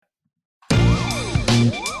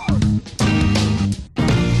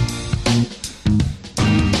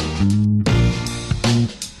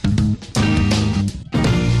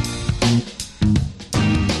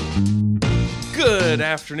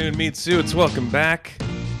afternoon, meat suits. Welcome back.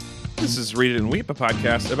 This is Read It and Weep, a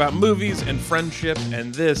podcast about movies and friendship,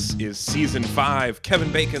 and this is Season 5,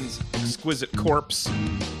 Kevin Bacon's Exquisite Corpse.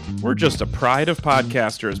 We're just a pride of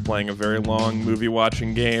podcasters playing a very long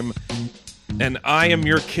movie-watching game, and I am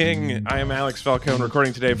your king. I am Alex Falcone,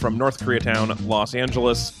 recording today from North Koreatown, Los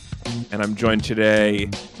Angeles, and I'm joined today...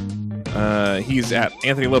 he's at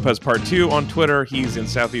Anthony Lopez Part 2 on Twitter. He's in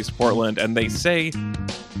Southeast Portland, and they say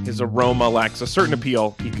his aroma lacks a certain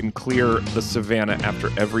appeal. He can clear the savannah after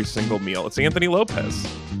every single meal. It's Anthony Lopez.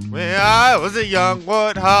 When I was a young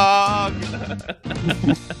woodhog.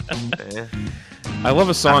 I love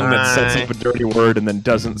a song that sets up a dirty word and then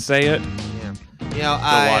doesn't say it. Yeah. You know,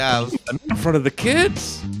 I in front of the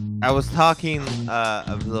kids. I was talking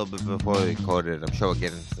a little bit before we recorded. I'm sure we'll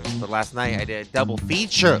get into this. But last night I did a double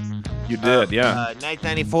feature. You did, yeah.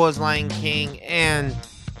 1994's Lion King and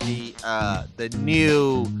the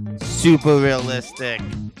new super realistic,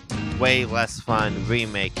 way less fun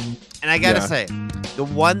remake. And I gotta say, the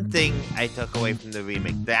one thing I took away from the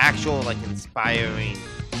remake, the actual inspiring,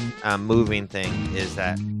 moving thing, is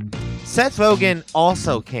that Seth Rogen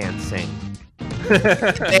also can't sing.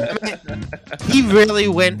 He really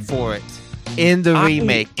went for it in the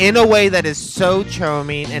remake in a way that is so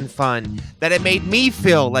charming and fun that it made me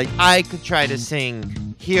feel like I could try to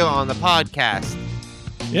sing here on the podcast.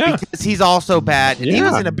 Yeah, because he's also bad, and he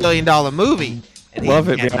was in $1 billion movie. And love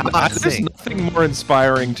it. There's sing. nothing more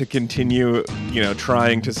inspiring to continue,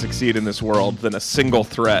 trying to succeed in this world than a single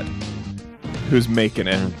threat who's making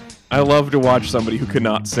it. I love to watch somebody who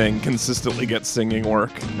cannot sing consistently get singing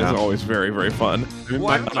work. It's always very, very fun.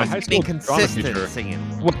 My high school consistent singing.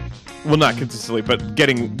 Well, not consistently, but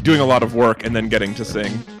doing a lot of work and then getting to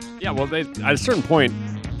sing. Yeah, well, at a certain point,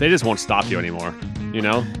 they just won't stop you anymore,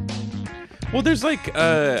 Well, there's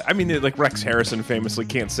Rex Harrison famously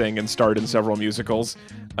can't sing and starred in several musicals.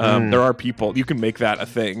 There are people, you can make that a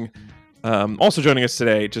thing. Also joining us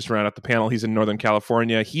today, just to round out the panel, he's in Northern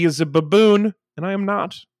California. He is a baboon, and I am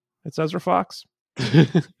not. It's Ezra Fox.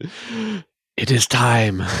 It is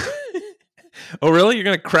time. Oh, really? You're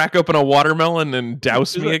going to crack open a watermelon and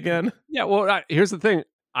douse me again? Yeah, well, here's the thing.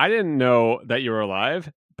 I didn't know that you were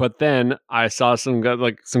alive, but then I saw some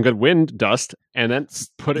good wind dust, and then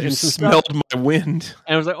put it in some smelled stuff. My wind.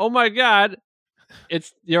 And I was like, oh my God,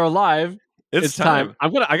 you're alive. It's time. I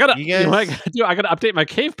gotta update my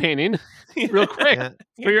cave painting real quick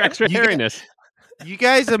for your extra hairiness. You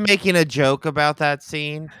guys are making a joke about that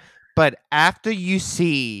scene, but after you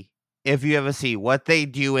see, if you ever see what they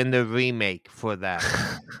do in the remake for that,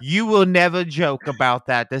 you will never joke about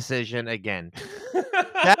that decision again.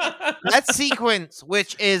 That sequence,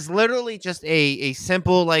 which is literally just a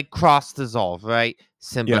simple cross dissolve, right?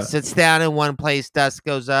 Simba sits down in one place, dust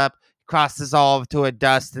goes up, cross dissolve to a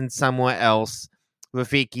dust in somewhere else.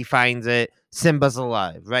 Rafiki finds it. Simba's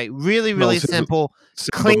alive, right? Really, really simple,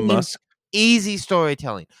 clean, easy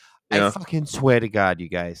storytelling. I fucking swear to God, you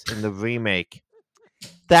guys, in the remake,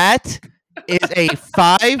 that is a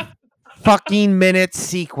 5-fucking-minute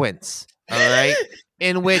sequence, all right,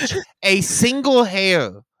 in which a single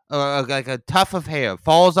hair, or a tuft of hair,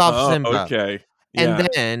 falls off Simba. Okay. Yeah. And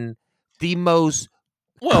then the most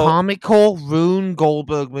comical Rune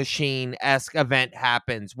Goldberg machine-esque event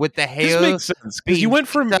happens with the hair. This makes sense, because you went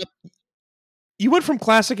from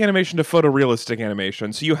classic animation to photorealistic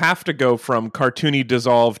animation, so you have to go from cartoony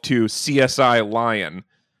dissolve to CSI Lion.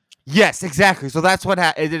 Yes, exactly. So that's what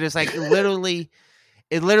happened. It is it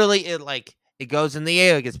goes in the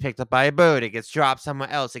air, it gets picked up by a bird, it gets dropped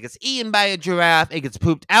somewhere else, it gets eaten by a giraffe, it gets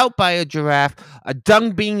pooped out by a giraffe, a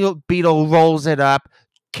dung beetle rolls it up,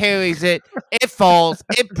 carries it, it falls,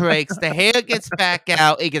 it breaks, the hair gets back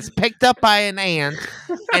out, it gets picked up by an ant,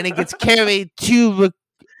 and it gets carried to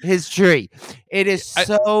his tree. It is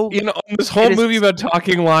so... this whole movie about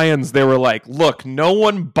talking lions, they were like, look, no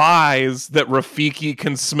one buys that Rafiki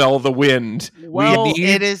can smell the wind. Well, we need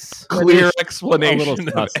it is clear explanation.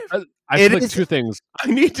 I feel like two things. I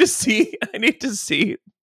need to see.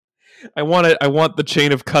 I want the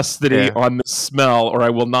chain of custody on the smell, or I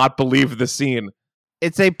will not believe the scene.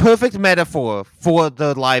 It's a perfect metaphor for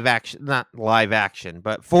the live action, not live action,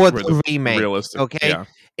 but for the remake. Realistic, okay? Yeah.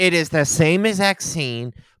 It is the same exact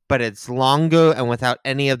scene, but it's longer and without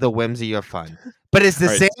any of the whimsy or fun. But it's the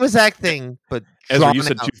same exact thing, but Ezra, you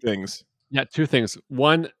said two things. Yeah, two things.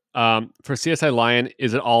 One, for CSI Lion,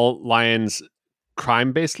 is it all lions,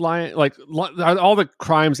 crime-based lion? Are all the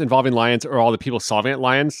crimes involving lions, or all the people solving it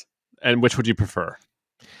lions? And which would you prefer?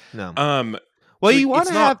 No. Well, you want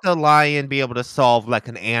to have the lion be able to solve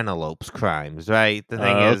an antelope's crimes, right? The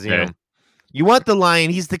thing is, you want the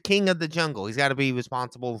lion. He's the king of the jungle. He's got to be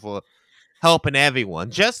responsible for helping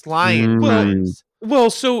everyone, just lion Mm. crimes. Well,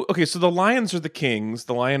 so the lions are the kings,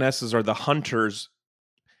 the lionesses are the hunters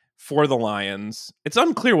for the lions. It's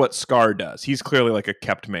unclear what Scar does. He's clearly like a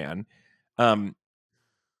kept man.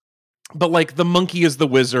 But like the monkey is the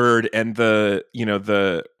wizard and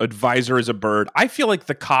the advisor is a bird. I feel like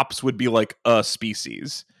the cops would be like a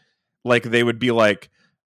species. Like they would be like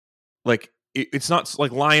it's not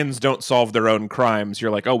like lions don't solve their own crimes.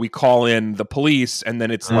 You're like, oh, we call in the police, and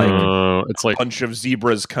then it's like a bunch of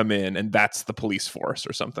zebras come in, and that's the police force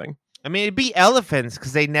or something. I mean, it'd be elephants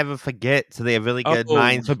because they never forget, so they have really good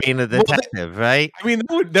minds for being a detective, right? I mean,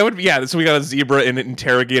 that would be So we got a zebra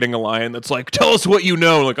interrogating a lion that's like, tell us what you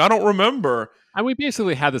know. Like, I don't remember. And we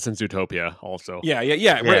basically had this in Zootopia also.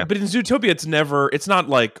 Yeah. Right. But in Zootopia, it's not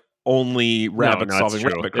like only rabbits solving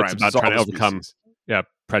rabbit crimes. It's about trying to overcome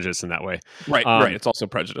prejudice in that way. Right. Right. It's also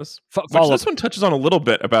prejudice. Which this one touches on a little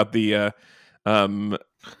bit about the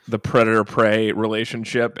predator-prey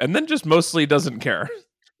relationship, and then just mostly doesn't care.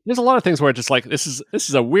 There's a lot of things where it's just like, this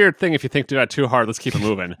is a weird thing. If you think about it too hard, let's keep it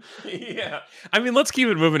moving. Yeah. I mean, let's keep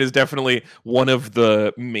it moving is definitely one of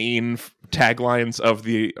the main taglines of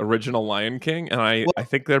the original Lion King, and I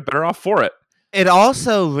think they're better off for it. It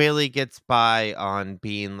also really gets by on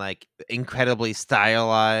being like incredibly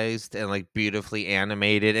stylized and like beautifully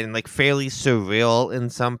animated and like fairly surreal in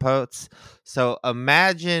some parts. So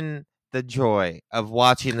imagine the joy of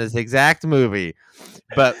watching this exact movie,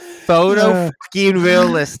 but photo fucking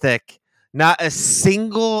realistic. Not a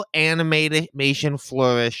single animation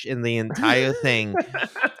flourish in the entire thing.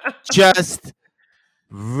 Just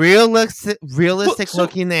realistic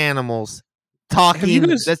looking animals talking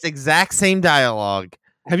this exact same dialogue.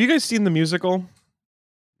 Have you guys seen the musical?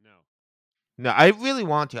 No, I really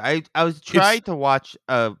want to. I was trying to watch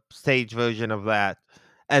a stage version of that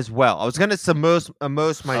as well. I was going to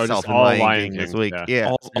immerse myself in Lion King this week.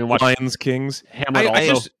 Yeah. All Lions Kings. Hamlet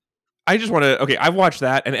also. I just want to. Okay, I've watched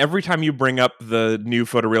that, and every time you bring up the new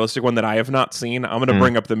photorealistic one that I have not seen, I'm going to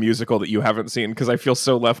bring up the musical that you haven't seen because I feel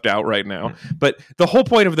so left out right now. But the whole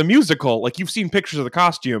point of the musical, like you've seen pictures of the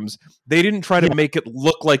costumes, they didn't try to make it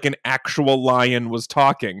look like an actual lion was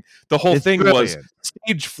talking. The whole thing was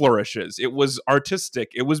stage flourishes. It was artistic.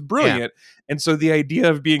 It was brilliant. And so the idea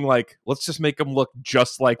of being like, let's just make them look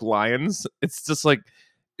just like lions. It's just like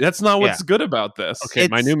that's not what's good about this. Okay,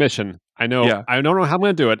 my new mission. I know. Yeah. I don't know how I'm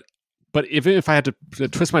going to do it. But even if I had to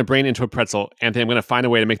twist my brain into a pretzel, Anthony, I'm going to find a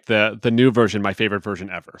way to make the new version my favorite version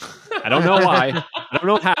ever. I don't know why. I don't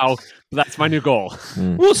know how. But that's my new goal.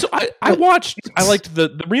 Well, so I liked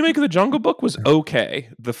the remake of The Jungle Book was okay.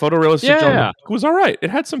 The photorealistic Jungle Book was all right. It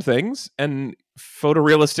had some things. And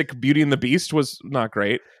photorealistic Beauty and the Beast was not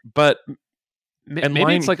great. But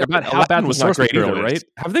maybe it's like about how bad was not great either, right?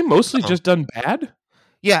 Have they mostly just done bad?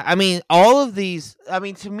 Yeah, I mean, all of these. I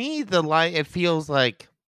mean, to me, it feels like.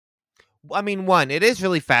 I mean, one, it is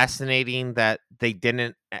really fascinating that they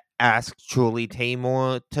didn't ask Julie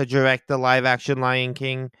Taymor to direct the live-action Lion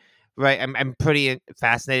King, right? I'm pretty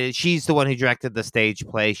fascinated. She's the one who directed the stage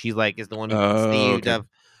play. She is the one who conceived of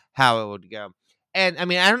how it would go. And I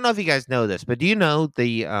mean, I don't know if you guys know this, but do you know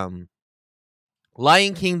the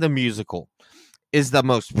Lion King the musical is the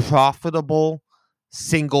most profitable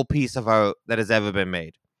single piece of art that has ever been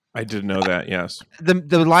made? I did know that, yes.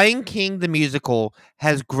 The Lion King, the musical,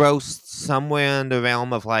 has grossed somewhere in the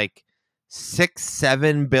realm of like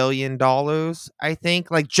 $6-7 billion, I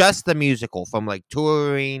think. Like just the musical, from like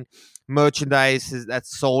touring, merchandise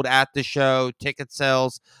that's sold at the show, ticket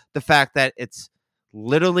sales, the fact that it's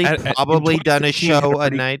literally probably done a show a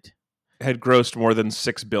night. Had grossed more than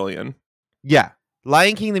 $6 billion. Yeah.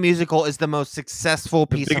 Lion King the musical is the most successful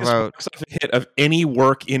piece of art hit of any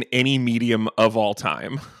work in any medium of all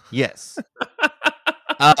time. Yes.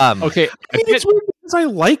 Okay. I mean, it's weird because I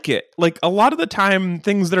like it. Like a lot of the time,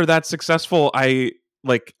 things that are that successful, I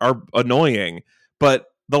like are annoying. But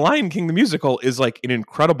The Lion King the musical is like an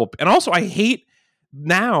incredible. And also, I hate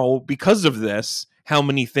now because of this how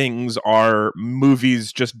many things are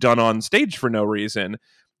movies just done on stage for no reason.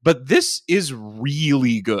 But this is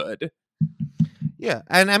really good. Yeah,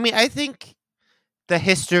 and I mean, I think the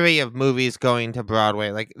history of movies going to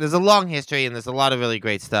Broadway, like, there's a long history, and there's a lot of really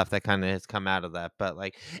great stuff that kind of has come out of that. But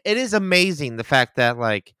like, it is amazing the fact that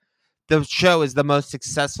like the show is the most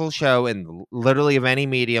successful show in literally of any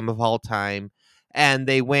medium of all time, and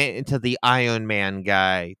they went into the Iron Man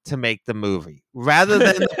guy to make the movie rather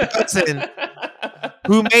than the person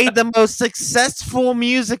who made the most successful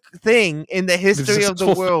music thing in the history of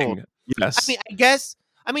the world. Yes,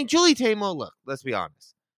 I mean, Julie Taymor, look, let's be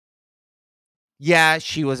honest. Yeah,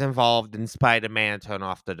 she was involved in Spider-Man Turn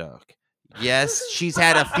Off the Dark. Yes, she's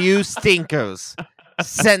had a few stinkers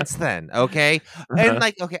since then. Okay, and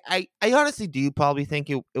like, okay, I honestly do probably think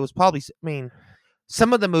it was probably. I mean,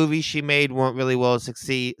 some of the movies she made weren't really well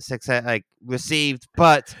received,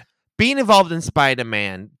 but being involved in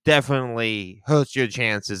Spider-Man definitely hurts your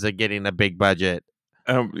chances of getting a big budget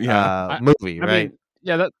movie, I right? mean,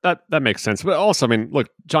 yeah, that makes sense. But also, I mean, look,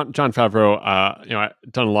 John Favreau, I've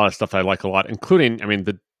done a lot of stuff I like a lot, including, I mean,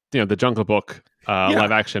 the Jungle Book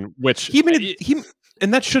live action, which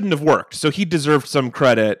and that shouldn't have worked. So he deserved some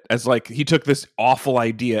credit as like he took this awful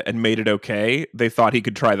idea and made it okay. They thought he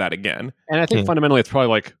could try that again. And I think fundamentally it's probably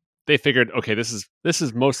like they figured, okay, this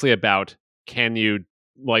is mostly about can you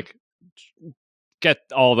like get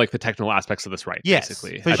all like the technical aspects of this right,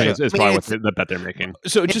 basically. I think it's probably what the bet they're making.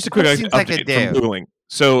 So just a quick update from Googling.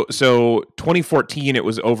 So 2014 it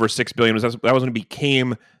was over $6 billion. That was when it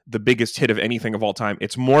became the biggest hit of anything of all time.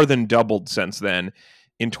 It's more than doubled since then.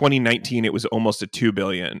 In 2019, it was almost at $2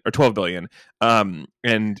 billion or $12 billion,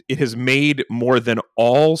 and it has made more than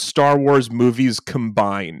all Star Wars movies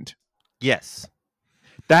combined. Yes,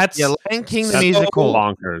 that's Lion King the musical,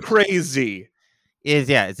 bonkers, crazy.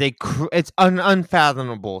 It's an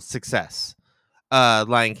unfathomable success.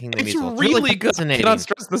 Lion King the musical, it's really good. I cannot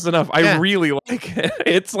stress this enough. I really like it.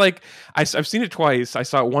 It's like I've seen it twice. I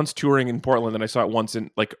saw it once touring in Portland, and I saw it once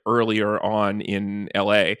in like earlier on in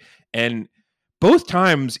LA, and both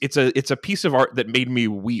times it's a piece of art that made me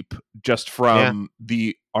weep just from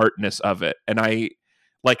the artness of it. And I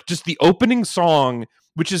like just the opening song,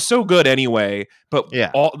 which is so good anyway, but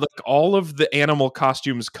all of the animal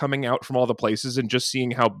costumes coming out from all the places and just seeing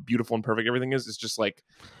how beautiful and perfect everything is just like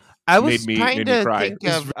I was trying to cry. think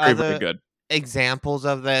of other examples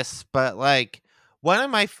of this, but like one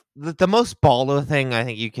of the most baller thing I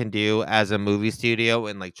think you can do as a movie studio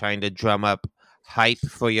and like trying to drum up hype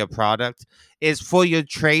for your product is for your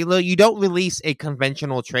trailer. You don't release a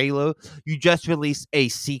conventional trailer. You just release a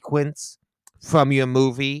sequence from your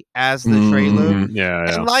movie as the trailer.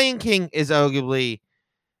 And Lion King is arguably,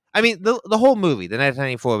 I mean, the whole movie, the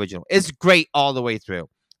 1994 original, is great all the way through.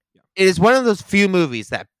 It is one of those few movies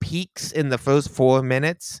that peaks in the first 4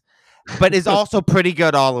 minutes, but is also pretty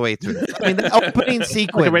good all the way through. I mean, the opening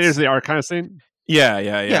sequence. Like Raiders of the Ark kind of scene?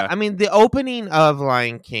 Yeah. I mean, the opening of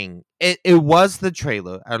Lion King, it was the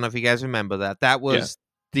trailer. I don't know if you guys remember that. That was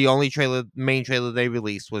the only main trailer they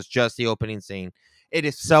released was just the opening scene. It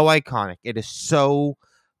is so iconic. It is so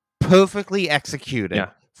perfectly executed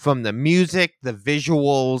from the music, the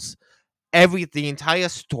visuals, the entire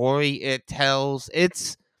story it tells.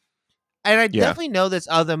 And I definitely know there's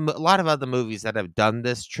a lot of other movies that have done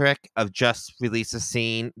this trick of just release a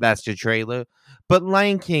scene that's your trailer. But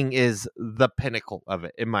Lion King is the pinnacle of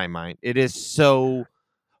it in my mind. It is so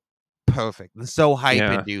perfect and so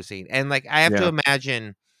hype-inducing. And like I have to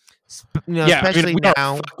imagine, especially we now,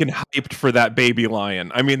 are fucking hyped for that baby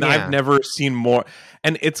lion. I mean, I've never seen more,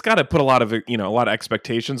 and it's got to put a lot of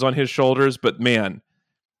expectations on his shoulders. But man,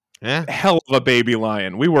 hell of a baby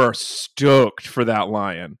lion. We were stoked for that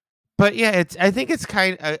lion. But yeah, I think it's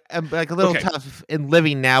kind of like a little tough in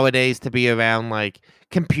living nowadays to be around like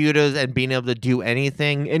computers and being able to do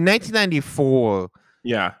anything. In 1994,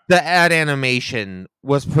 the ad animation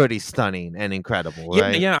was pretty stunning and incredible,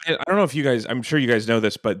 right? Yeah. I don't know if you guys, I'm sure you guys know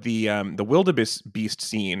this, but the wildebeest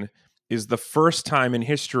scene is the first time in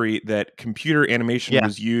history that computer animation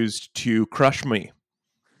was used to crush me.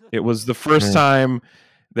 It was the first time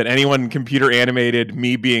that anyone computer animated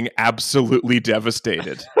me being absolutely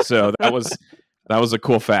devastated. So that was a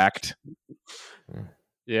cool fact.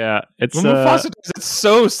 Yeah, it's Mufasa does it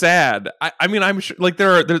so sad. I mean, I'm sure like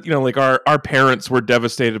there like our parents were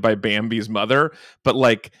devastated by Bambi's mother, but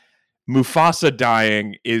like Mufasa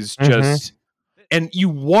dying is just, and you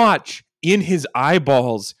watch in his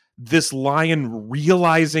eyeballs this lion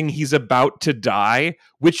realizing he's about to die,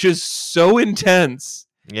 which is so intense.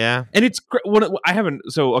 Yeah. And it's we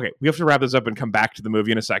have to wrap this up and come back to the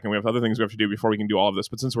movie in a second. We have other things we have to do before we can do all of this.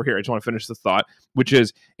 But since we're here, I just want to finish the thought, which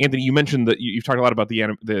is, Anthony, you mentioned that you've talked a lot about the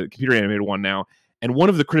computer animated one now. And one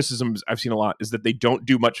of the criticisms I've seen a lot is that they don't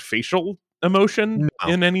do much facial emotion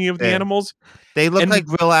in any of the animals. They look like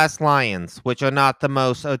real-ass lions, which are not the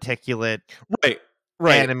most articulate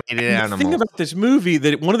animated animals. The thing about this movie,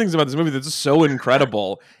 one of the things about this movie that's so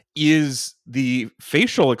incredible is the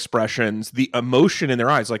facial expressions, the emotion in their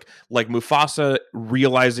eyes, like Mufasa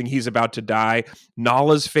realizing he's about to die,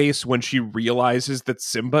 Nala's face when she realizes that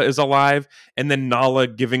Simba is alive, and then Nala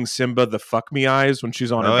giving Simba the fuck me eyes when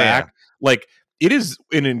she's on her back. Like, it is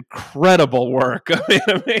an incredible work.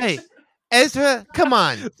 Hey, Ezra, come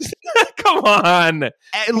on. Come on.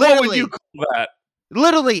 Literally, what would you call that?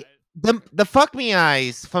 Literally, the fuck me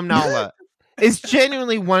eyes from Nala is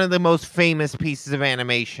genuinely one of the most famous pieces of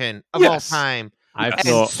animation of all time. And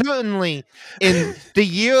certainly in the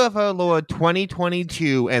year of our Lord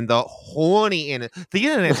 2022 and the horny the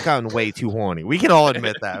internet's gotten way too horny. We can all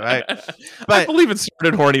admit that, right? But I believe it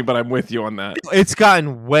started horny, but I'm with you on that. It's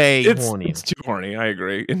gotten way horny. It's too horny. I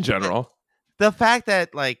agree in general. The fact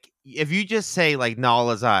that, like, if you just say, like,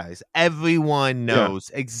 Nala's eyes, everyone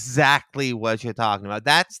knows exactly what you're talking about.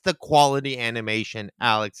 That's the quality animation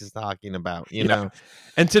Alex is talking about, you know?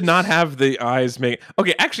 And to not have the eyes make...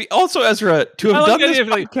 Okay, actually, also, Ezra, to have done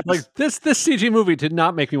this... This CG movie did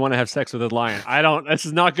not make me want to have sex with a lion. This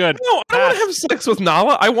is not good. No, I don't want to have sex with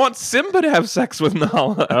Nala. I want Simba to have sex with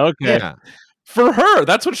Nala. Okay. Yeah. For her.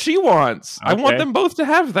 That's what she wants. Okay. I want them both to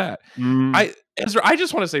have that. Ezra, I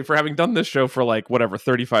just want to say, for having done this show for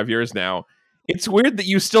 35 years now, it's weird that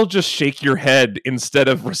you still just shake your head instead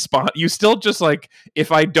of respond. You still just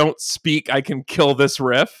if I don't speak, I can kill this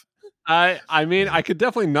riff. I mean, I could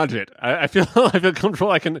definitely nudge it. I feel comfortable.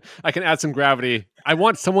 I can add some gravity. I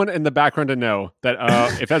want someone in the background to know that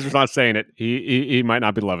if Ezra's not saying it, he might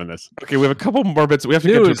not be loving this. Okay, we have a couple more bits. We have to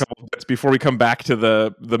get to a couple bits before we come back to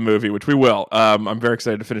the movie, which we will. I'm very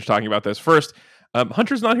excited to finish talking about this. First,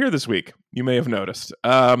 Hunter's not here this week. You may have noticed.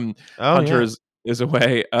 Hunter is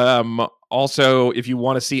away. Also, if you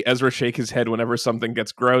want to see Ezra shake his head whenever something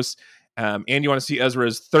gets gross, and you want to see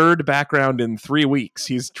Ezra's third background in 3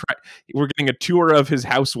 weeks, we're getting a tour of his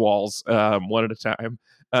house walls, one at a time.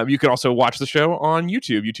 You can also watch the show on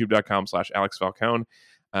YouTube, youtube.com/Alex Falcone,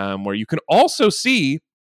 where you can also see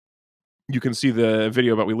the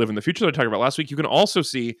video about We Live in the Future that I talked about last week. You can also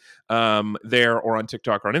see there or on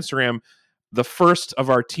TikTok or on Instagram the first of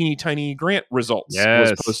our teeny tiny grant results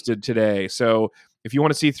was posted today. So if you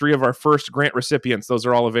want to see 3 of our first grant recipients, those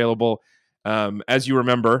are all available. As you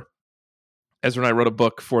remember, Ezra and I wrote a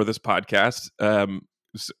book for this podcast.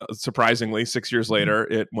 Surprisingly, 6 years later,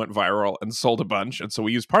 it went viral and sold a bunch. And so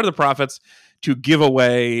we used part of the profits to give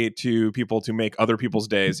away to people to make other people's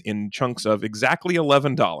days in chunks of exactly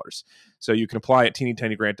 $11. So you can apply at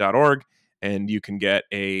teenytinygrant.org. And you can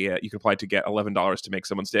apply to get $11 to make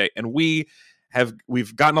someone's day. And we've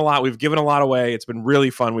gotten a lot. We've given a lot away. It's been really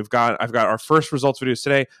fun. I've got our first results videos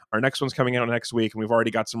today. Our next one's coming out next week, and we've already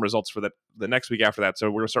got some results for the next week after that. So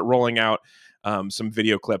we're gonna start rolling out some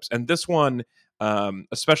video clips. And this one,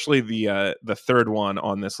 especially the third one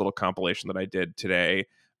on this little compilation that I did today,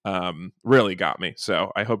 really got me.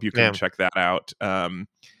 So I hope you can check that out.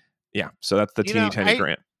 So that's the teeny tiny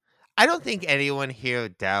grant. I don't think anyone here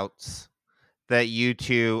doubts that you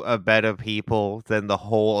two are better people than the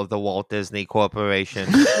whole of the Walt Disney Corporation.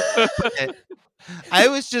 I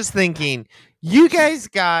was just thinking, you guys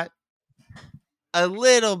got a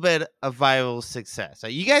little bit of viral success.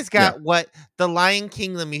 You guys got what The Lion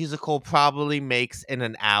King the musical probably makes in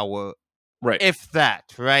an hour. Right. If that,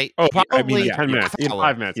 right? Oh, probably 10 minutes.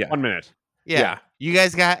 5 minutes. 1 minute. Yeah. You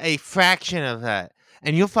guys got a fraction of that.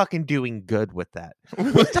 And you're fucking doing good with that.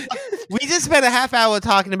 We just spent a half hour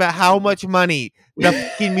talking about how much money the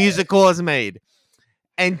fucking musical has made.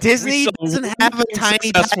 And Disney doesn't have a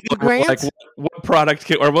tiny grant? What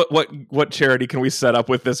product what charity can we set up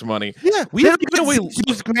with this money? Yeah, we don't give away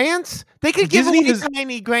those grants. They could give away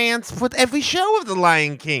tiny grants for every show of The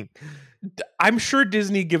Lion King. I'm sure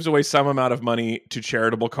Disney gives away some amount of money to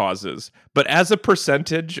charitable causes, but as a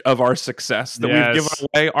percentage of our success that we've given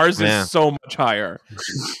away, ours is so much higher.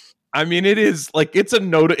 I mean, it is this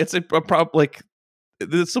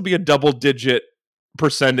will be a double-digit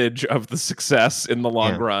percentage of the success in the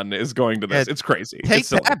long run is going to this. It's crazy. Take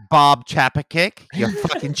that, Bob Chappakick, you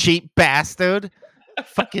fucking cheap bastard. I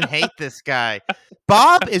fucking hate this guy.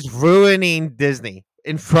 Bob is ruining Disney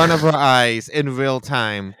in front of our eyes in real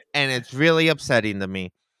time, and it's really upsetting to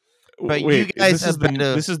me. But you guys this is the new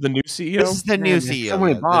CEO? This is the new CEO. So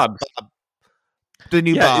many Bobs. The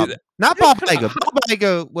new Bob. Not Bob Iger. Bob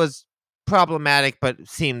Iger was problematic, but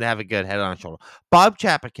seemed to have a good head on his shoulder. Bob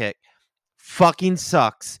Chappakick fucking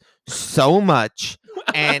sucks so much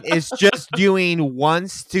and is just doing one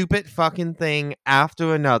stupid fucking thing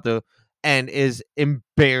after another and is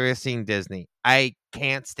embarrassing Disney. I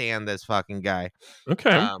can't stand this fucking guy.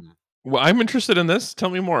 Okay. Well, I'm interested in this. Tell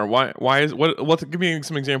me more. Why is give me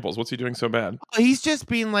some examples. What's he doing so bad? He's just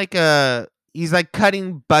being he's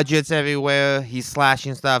cutting budgets everywhere. He's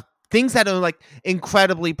slashing stuff. Things that are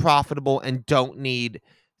incredibly profitable and don't need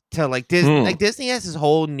to Disney. Disney has this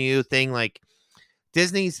whole new thing.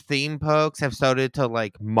 Disney's theme parks have started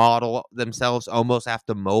to model themselves almost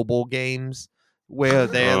after mobile games, where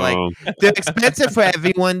they're they're expensive for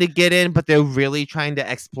everyone to get in, but they're really trying to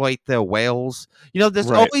exploit their whales.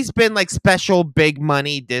 There's always been special big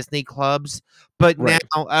money Disney clubs, But now,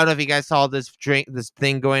 I don't know if you guys saw this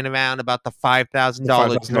thing going around about the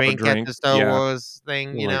 $5,000 drink at the Star Wars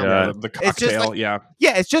thing. You know, the cocktail.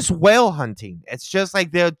 It's just whale hunting. It's just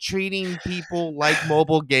like they're treating people like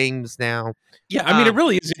mobile games now. Yeah, I mean, it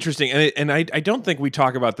really is interesting, and I don't think we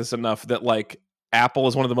talk about this enough. That like Apple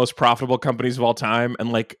is one of the most profitable companies of all time,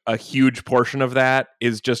 and like a huge portion of that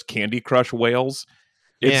is just Candy Crush whales.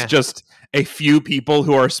 It's just a few people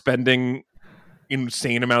who are spending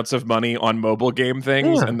insane amounts of money on mobile game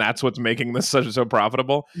things, and that's what's making this so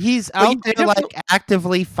profitable. He's out there like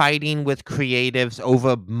actively fighting with creatives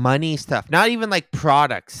over money stuff, not even like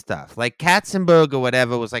product stuff. Like Katzenberg or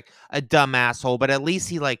whatever was like a dumb asshole, but at least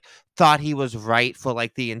he like thought he was right for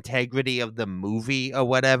like the integrity of the movie or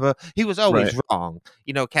whatever. He was always wrong.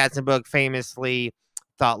 You know, Katzenberg famously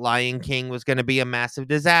thought Lion King was going to be a massive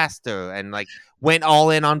disaster and like went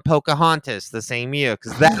all in on Pocahontas the same year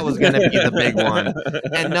because that was going to be the big one.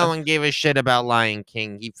 And no one gave a shit about Lion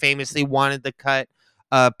King. He famously wanted to cut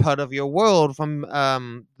Part of Your World from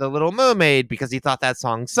The Little Mermaid because he thought that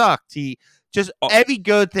song sucked. He just every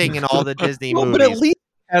good thing in all the Disney movies. But at least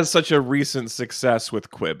he has such a recent success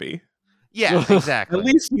with Quibi. Yeah, exactly. At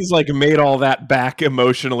least he's like made all that back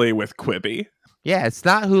emotionally with Quibi. Yeah, it's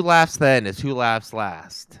not who laughs then, it's who laughs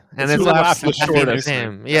last. And it's who laughs the shortest.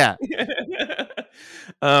 Him. Yeah.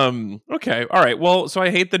 Okay. All right. Well, so I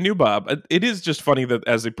hate the new Bob. It is just funny that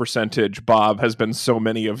as a percentage, Bob has been so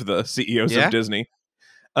many of the CEOs of Disney.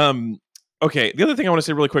 Okay. The other thing I want to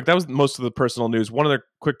say really quick, that was most of the personal news. One other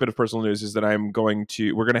quick bit of personal news is that we're going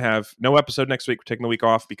to have no episode next week. We're taking the week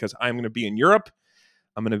off because I'm going to be in Europe.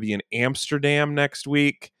 I'm going to be in Amsterdam next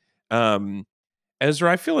week.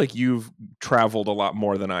 Ezra, I feel like you've traveled a lot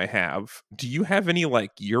more than I have. Do you have any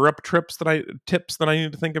like Europe tips that I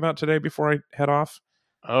need to think about today before I head off?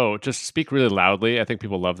 Oh, just speak really loudly. I think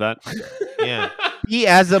people love that. Yeah. Be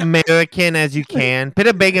as American as you can. Put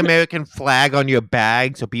a big American flag on your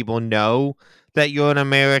bag so people know that you're an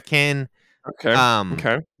American. Okay.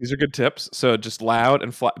 Okay. These are good tips. So just loud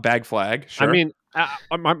and bag flag. Sure. I mean,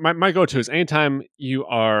 my go-to is anytime you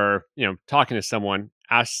are, talking to someone,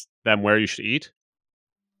 ask them where you should eat.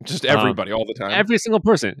 Just everybody all the time. Every single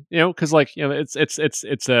person, because it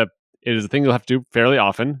is a thing you'll have to do fairly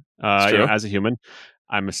often, as a human,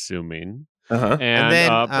 I'm assuming. Uh-huh. And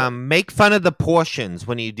then make fun of the portions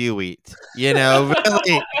when you do eat. Really,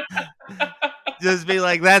 just be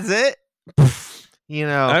like, that's it.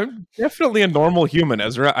 I'm definitely a normal human,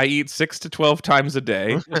 Ezra. I eat 6 to 12 times a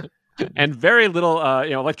day. And very little,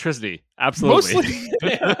 electricity. Absolutely.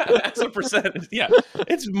 Mostly, as a percentage. Yeah,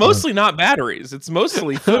 it's mostly not batteries. It's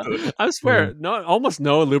mostly food. I swear, almost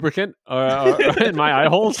no lubricant in my eye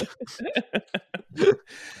holes.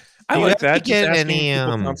 I like that. Just asking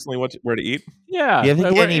people constantly where to eat. Yeah. Do you have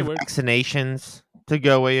to get any vaccinations to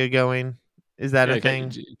go where you're going? Is that a thing?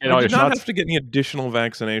 I did not have to get any additional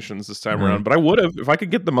vaccinations this time around, but I would have if I could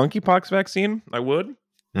get the monkeypox vaccine. I would.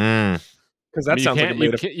 Because that sounds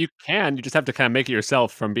like you can. You just have to kind of make it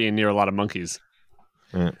yourself from being near a lot of monkeys.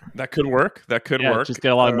 That could work. Work. Just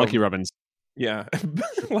get a lot of monkey rubbins. Yeah,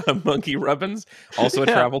 a lot of monkey rubbins. Also a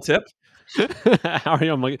travel tip. How are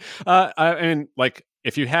you on monkey? I mean, like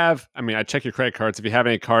if you have, I check your credit cards. If you have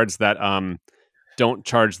any cards that don't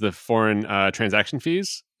charge the foreign transaction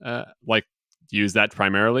fees, use that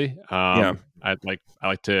primarily. I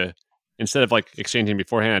like to, instead of like exchanging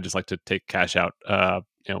beforehand, I just like to take cash out.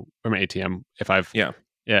 From an ATM if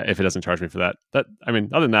if it doesn't charge me for that. Other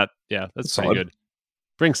than that, that's pretty good.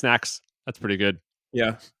 Bring snacks. That's pretty good.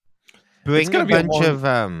 Yeah. Bring a bunch of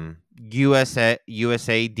USA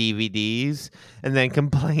DVDs and then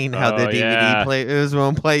complain how the DVD players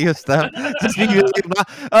won't play your stuff. Just be really,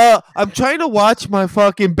 I'm trying to watch my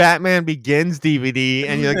fucking Batman Begins DVD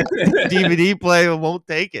and your DVD player won't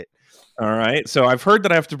take it. All right. So I've heard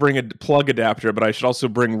that I have to bring a plug adapter, but I should also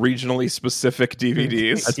bring regionally specific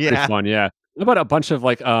DVDs. That's pretty fun. Yeah. What about a bunch of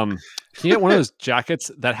like, can you get one of those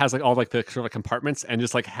jackets that has like all like the sort of like compartments and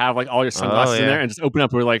just like have like all your sunglasses in there and just open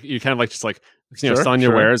up where like you kind of like just like selling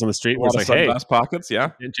your wares on the street. A lot of sunglass pockets.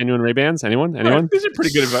 Yeah. Genuine Ray-Bans. Anyone? These are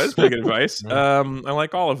pretty good advice. I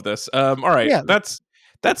like all of this. All right. Yeah. That's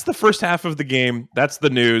the first half of the game. That's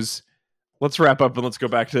the news. Let's wrap up and let's go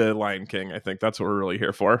back to Lion King. I think that's what we're really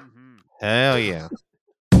here for. Mm-hmm. Hell yeah.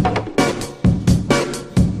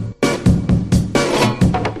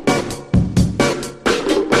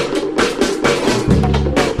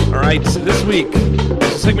 All right, so this week,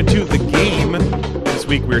 segment 2 of the game. This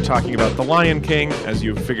week we are talking about The Lion King, as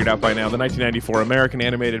you've figured out by now, the 1994 American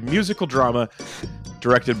animated musical drama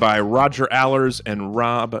directed by Roger Allers and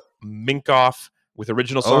Rob Minkoff, with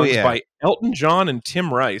original songs by Elton John and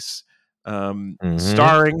Tim Rice,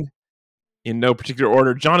 starring in no particular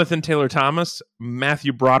order: Jonathan Taylor Thomas,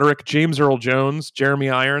 Matthew Broderick, James Earl Jones, Jeremy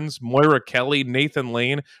Irons, Moira Kelly, Nathan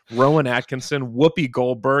Lane, Rowan Atkinson, Whoopi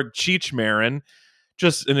Goldberg, Cheech Marin.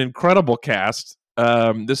 Just an incredible cast.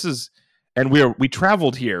 And we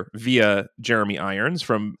traveled here via Jeremy Irons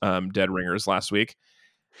from Dead Ringers last week.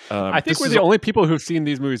 I think we're the only people who've seen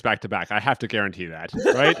these movies back to back. I have to guarantee that,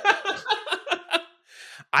 right?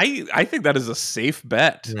 I think that is a safe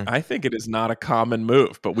bet. Mm. I think it is not a common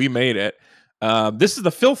move, but we made it. This is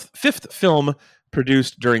the fifth film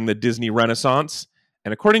produced during the Disney Renaissance.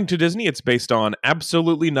 And according to Disney, it's based on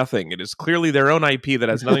absolutely nothing. It is clearly their own IP that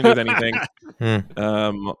has nothing to do with anything.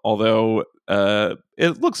 Although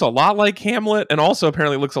it looks a lot like Hamlet, and also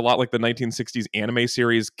apparently looks a lot like the 1960s anime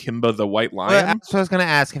series Kimba the White Lion. Well, that's what I was going to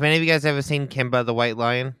ask. Have any of you guys ever seen Kimba the White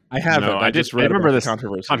Lion? I haven't. No, I just read remember this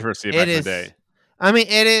controversy back in the day. I mean,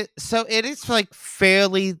 it is. So it is like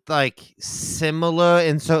fairly like similar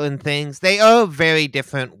in certain things. They are very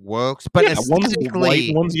different works, but one's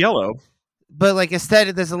white, one's yellow. But like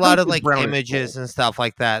aesthetic, there's a lot of like brown images and stuff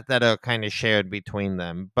like that are kind of shared between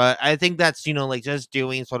them. But I think that's, like just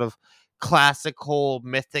doing sort of classical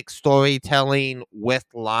mythic storytelling with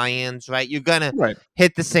lions, right? You're gonna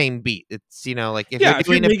hit the same beat. It's like if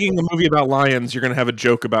you're making a movie about lions, you're gonna have a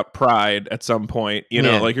joke about pride at some point.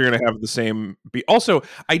 Like you're gonna have the same beat. Also,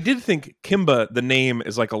 I did think Kimba, the name,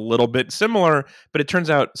 is like a little bit similar, but it turns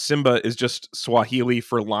out Simba is just Swahili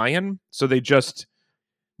for lion, so they just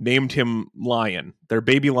named him Lion. Their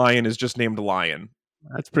baby lion is just named Lion.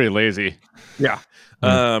 That's pretty lazy. Yeah.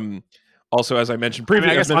 Also, as I mentioned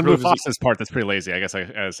previously, I guess on Mufasa's part, that's pretty lazy. I guess I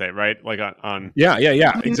gotta say, right? Like on. Yeah,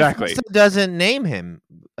 exactly. Mufasa doesn't name him.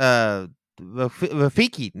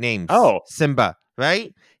 Rafiki names Simba,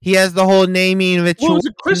 right? He has the whole naming ritual. Well, it was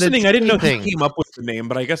a christening. I didn't know he came up with the name,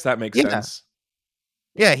 but I guess that makes sense.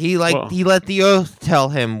 Yeah, he let the earth tell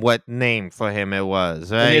him what name for him it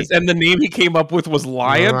was, right? And the name he came up with was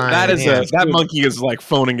Lion. That monkey is like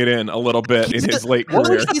phoning it in a little bit in his late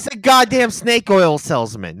career. He's a goddamn snake oil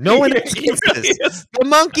salesman. No one else gets this. The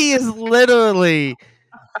monkey is literally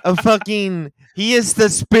a fucking. He is the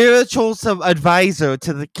spiritual advisor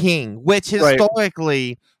to the king, which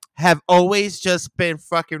historically have always just been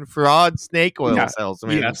fucking fraud snake oil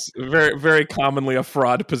salesmen. Yes, very, very commonly a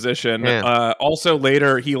fraud position. Yeah. Also,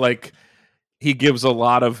 later he gives a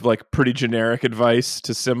lot of like pretty generic advice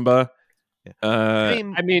to Simba. I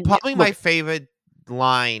mean, probably my favorite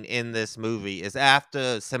line in this movie is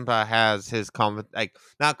after Simba has his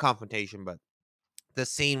not confrontation, but the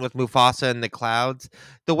scene with Mufasa in the clouds.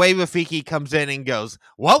 The way Rafiki comes in and goes,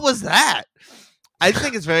 "What was that?" I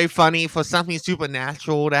think it's very funny for something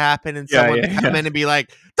supernatural to happen and someone to come in and be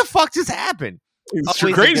like, "The fuck just happened?" It's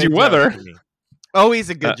crazy weather.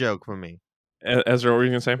 Always a good joke for me. Ezra, what were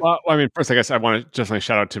you going to say? Well, I mean, first, I guess I want to definitely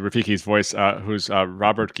shout out to Rafiki's voice, who's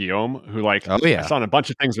Robert Guillaume, who I saw in a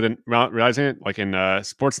bunch of things without realizing it, like in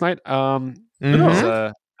Sports Night.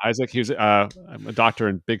 Isaac, he was a doctor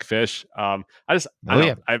in Big Fish. I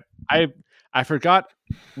forgot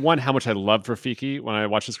how much I loved Rafiki when I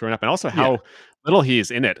watched this growing up, and also how little he is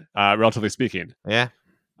in it, relatively speaking. Yeah.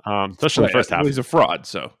 Especially the first half. Well, he's a fraud,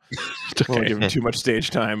 so don't give him too much stage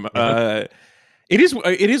time. It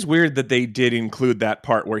is weird that they did include that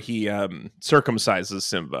part where he circumcises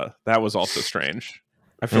Simba. That was also strange.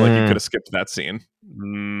 I feel like you could have skipped that scene.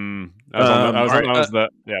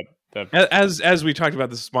 As we talked about,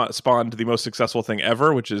 this spawned the most successful thing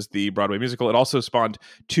ever, which is the Broadway musical. It also spawned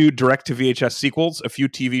 2 direct-to-VHS sequels, a few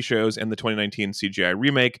TV shows, and the 2019 CGI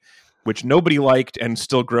remake, which nobody liked and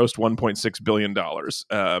still grossed $1.6 billion,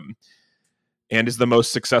 and is the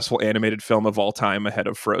most successful animated film of all time ahead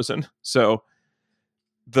of Frozen. So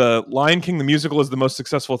the Lion King, the musical, is the most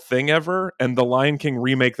successful thing ever, and the Lion King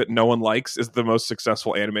remake that no one likes is the most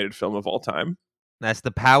successful animated film of all time. That's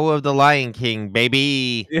the power of the Lion King,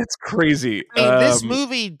 baby. It's crazy. I mean, this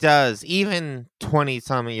movie does, even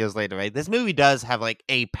 20-some years later, right? This movie does have like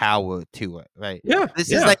a power to it, right? Yeah.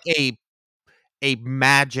 This is like a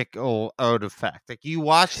magical artifact. Like you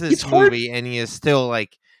watch this movie and you're still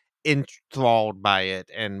like enthralled by it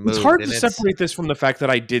and moved. It's hard to separate this from the fact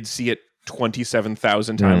that I did see it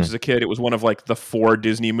 27,000 times as a kid. It was one of like the 4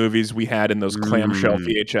 Disney movies we had in those clamshell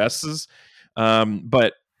VHSs.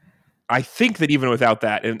 But I think that even without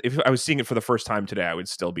that, and if I was seeing it for the first time today, I would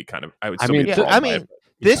still be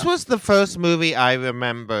this was the first movie I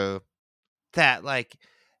remember that like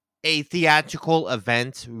a theatrical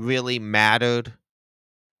event really mattered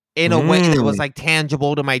in a way that was like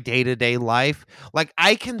tangible to my day-to-day life. Like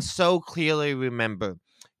I can so clearly remember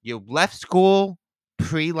you left school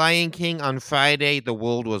pre-Lion King on Friday, the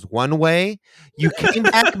world was one way. You came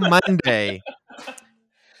back Monday,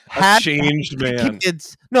 A changed man.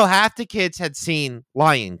 Half the kids had seen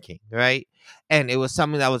Lion King, right? And it was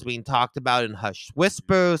something that was being talked about in hushed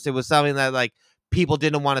whispers. It was something that like people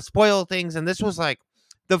didn't want to spoil things. And this was like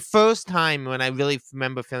the first time when I really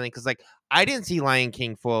remember feeling, because like I didn't see Lion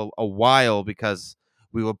King for a while because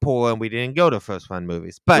we were poor and we didn't go to first fun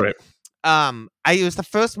movies. But it was the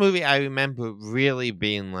first movie I remember really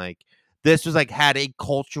being like, this was like had a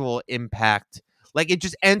cultural impact. Like it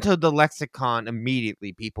just entered the lexicon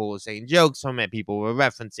immediately. People were saying jokes from it. People were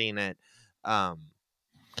referencing it.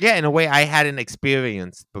 Yeah, in a way I hadn't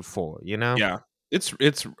experienced before, you know? Yeah. It's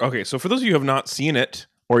okay. So for those of you who have not seen it,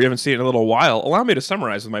 or you haven't seen it in a little while, allow me to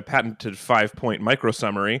summarize with my patented 5-point micro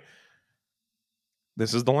summary.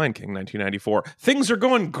 This is The Lion King, 1994. Things are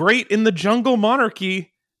going great in the jungle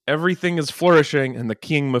monarchy. Everything is flourishing, and the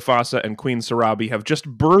King Mufasa and Queen Sarabi have just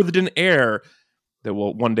birthed an heir that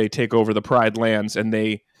will one day take over the Pride Lands, and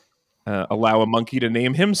they allow a monkey to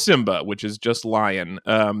name him Simba, which is just lion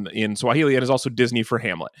in Swahili, and is also Disney for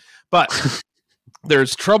Hamlet. But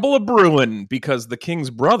there's trouble a-brewing because the king's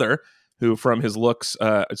brother, who from his looks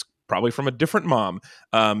is probably from a different mom,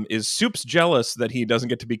 is soups jealous that he doesn't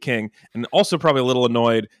get to be king, and also probably a little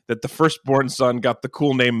annoyed that the firstborn son got the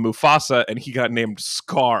cool name Mufasa and he got named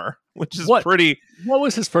Scar, which is pretty... What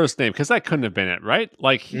was his first name? Because that couldn't have been it, right?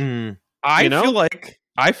 Like,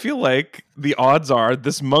 I feel like the odds are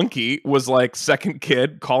this monkey was like second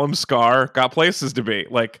kid, call him Scar, got places to be.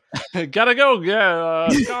 Like, gotta go. Yeah,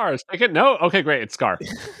 Scar. Second? No? Okay, great. It's Scar.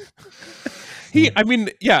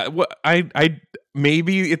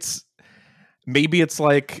 Maybe it's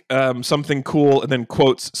like something cool and then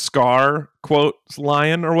quotes Scar, quotes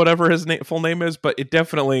lion or whatever his full name is. But it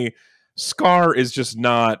definitely, Scar is just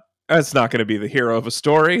not, that's not going to be the hero of a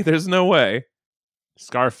story. There's no way.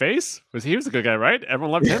 Scarface? He was a good guy, right?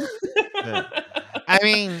 Everyone loved him. Yeah. I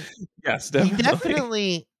mean, yes,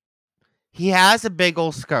 he has a big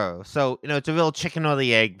old skull. So, it's a real chicken or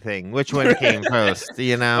the egg thing. Which one came first,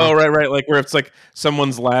 Oh, right. Like where it's like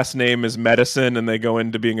someone's last name is medicine and they go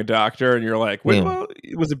into being a doctor and you're like, wait, well,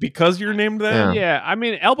 was it because you're named that? Yeah. I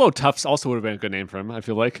mean, Elbow Tufts also would have been a good name for him, I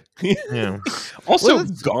feel like. Yeah. Also,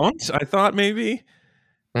 Gaunt, I thought maybe.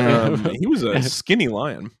 He was a skinny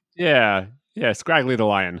lion. Yeah. Yeah, Scraggly the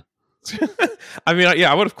lion. I mean,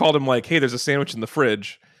 I would have called him like, hey, there's a sandwich in the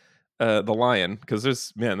fridge, the lion, because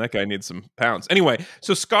that guy needs some pounds. Anyway,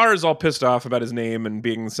 so Scar is all pissed off about his name and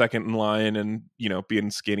being second in line and,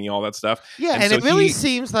 being skinny, all that stuff. Yeah, and so it really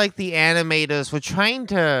seems like the animators were trying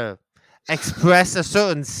to express a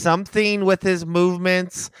certain something with his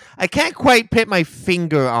movements. I can't quite put my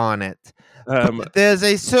finger on it. But there's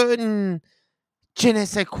a certain je ne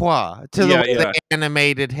sais quoi to the way they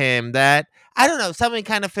animated him that, I don't know, something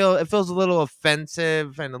kind of feels a little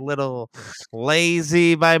offensive and a little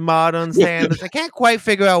lazy by modern standards. I can't quite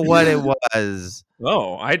figure out what it was.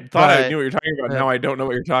 Oh, I thought I knew what you're talking about. Now I don't know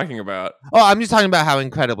what you're talking about. Oh, I'm just talking about how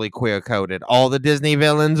incredibly queer-coded all the Disney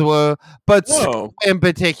villains were, but in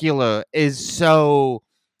particular is so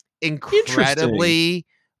incredibly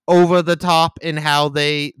over the top in how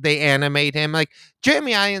they animate him. Like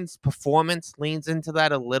Jeremy Irons' performance leans into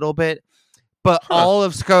that a little bit, but all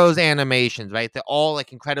of Scar's animations, right? They're all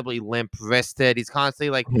like incredibly limp-wristed. He's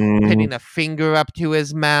constantly like putting a finger up to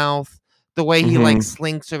his mouth. The way he like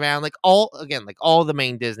slinks around, like all the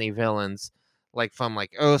main Disney villains, like from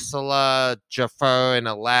like Ursula, Jafar, and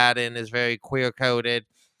Aladdin is very queer-coded.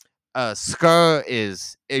 Scar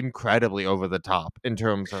is incredibly over the top in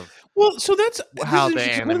terms of so that's how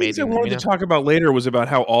they animated. One of the things I wanted to talk about later was about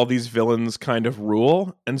how all these villains kind of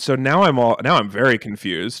rule, and so now I'm very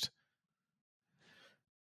confused.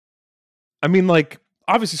 I mean, like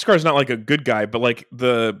obviously Scar's not like a good guy, but like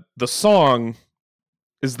the song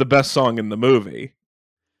is the best song in the movie,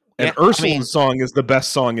 and Ursula's song is the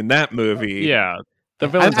best song in that movie. Yeah. The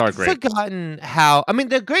villains are great. I've forgotten how. I mean,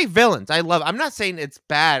 they're great villains. I love. I'm not saying it's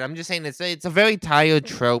bad. I'm just saying it's a very tired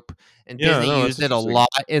trope, and Disney used it a lot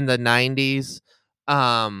in the '90s.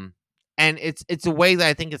 And it's a way that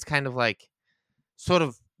I think it's kind of like, sort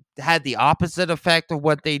of had the opposite effect of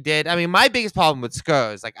what they did. I mean, my biggest problem with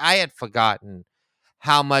Scar is like I had forgotten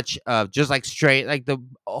how much of just like straight like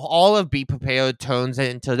all of Be Prepared turns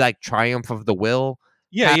into like Triumph of the Will.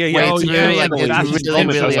 Yeah. Like it's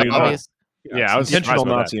really obvious. Yeah, I was intentional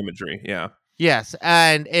Nazi imagery. Yeah. Yes,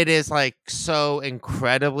 and it is like so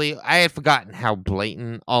incredibly. I had forgotten how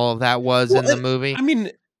blatant all of that was in the movie. I mean,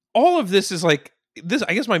 all of this is like this.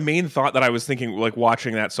 I guess my main thought that I was thinking, like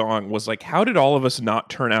watching that song, was like, how did all of us not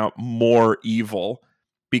turn out more evil?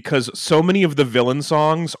 Because so many of the villain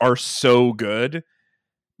songs are so good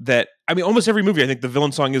that, I mean, almost every movie, I think the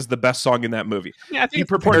villain song is the best song in that movie. Yeah, I think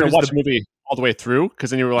it's important to watch a movie all the way through, because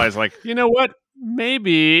then you realize, like, you know what?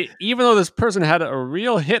 Maybe even though this person had a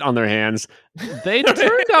real hit on their hands, they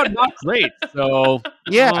turned out not great. So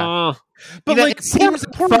yeah, but like it seems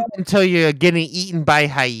fun until you're getting eaten by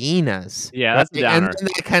hyenas. Yeah, that's a downer. And then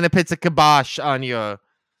that kind of puts a kibosh on your.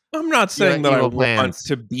 I'm not saying that I want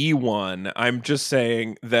to be one. I'm just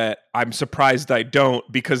saying that I'm surprised I don't,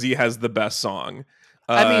 because he has the best song.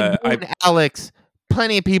 I mean, Alex,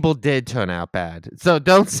 plenty of people did turn out bad, so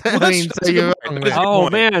don't say. You're wrong. Oh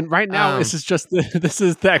man, right now this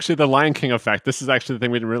is actually the Lion King effect. This is actually the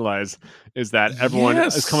thing we didn't realize, is that everyone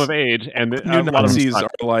has come of age, and new Nazis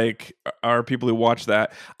are people who watch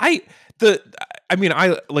that. I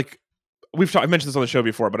mentioned this on the show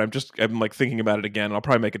before, but I'm like thinking about it again, and I'll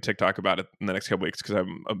probably make a TikTok about it in the next couple weeks, because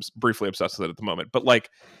I'm briefly obsessed with it at the moment. But like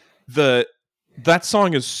that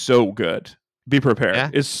song is so good. Be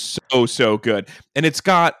Prepared is so good, and it's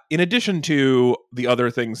got, in addition to the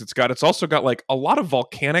other things it's also got like a lot of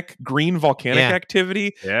green volcanic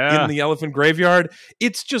activity in the elephant graveyard.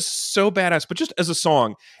 It's just so badass, but just as a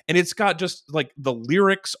song, and it's got just like the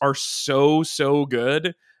lyrics are so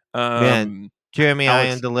good. Jeremy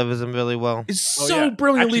Iron delivers them really well. It's so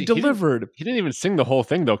brilliantly delivered. He didn't even sing the whole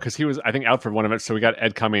thing though, because he was, I think, out for one of it. So we got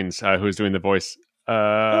Ed Cummings, who's doing the voice.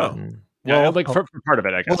 For part of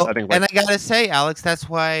it, I guess. I think. And I gotta say, Alex, that's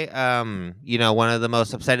why, one of the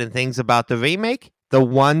most upsetting things about the remake, the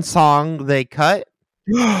one song they cut,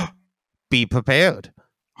 "Be Prepared."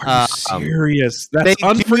 Are you serious? That's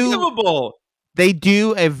unforgivable. They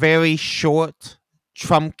do a very short,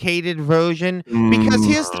 truncated version, because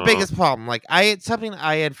here's the biggest problem. Like, something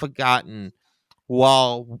I had forgotten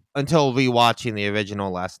until rewatching the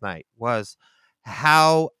original last night was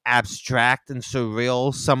how abstract and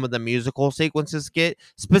surreal some of the musical sequences get.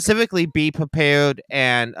 Specifically, "Be Prepared"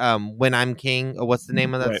 and "When I'm King," or what's the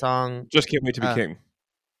name of that song? Just Can't Wait to Be King.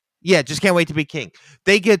 Yeah, Just Can't Wait to Be King.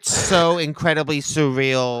 They get so incredibly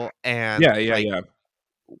surreal and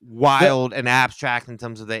wild and abstract in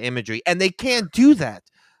terms of their imagery, and they can't do that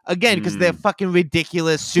again because they're fucking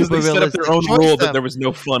ridiculous, super realistic. Set up their own rule that there was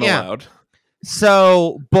no fun allowed.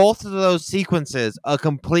 So both of those sequences are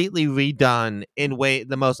completely redone in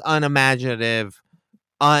the most unimaginative,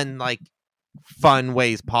 fun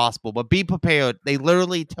ways possible. But "Be Prepared," they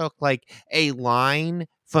literally took like a line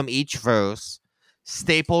from each verse,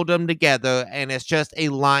 stapled them together, and it's just a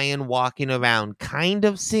lion walking around kind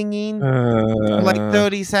of singing for like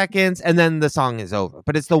 30 seconds, and then the song is over.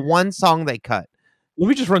 But it's the one song they cut. Let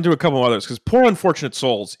me just run through a couple others, because "Poor Unfortunate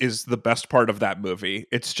Souls" is the best part of that movie.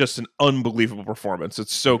 It's just an unbelievable performance.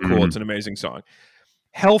 It's so cool. It's an amazing song.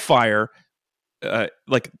 Hellfire,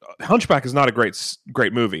 Hunchback is not a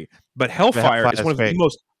great movie, but Hellfire is one of the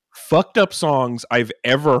most fucked up songs I've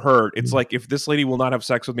ever heard. It's like, if this lady will not have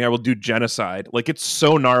sex with me, I will do genocide. Like, it's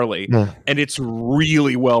so gnarly, and it's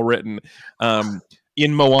really well written.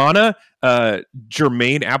 In Moana,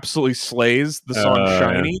 Jermaine absolutely slays the song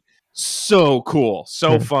 "Shiny." So cool,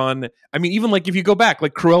 so fun. I mean, even like if you go back,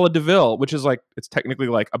 like Cruella de Vil, which is like, it's technically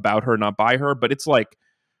like about her, not by her, but it's like,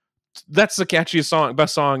 that's the catchiest song,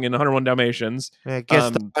 best song in 101 Dalmatians. Yeah,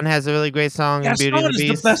 Gaston has a really great song in Beauty and the Beast.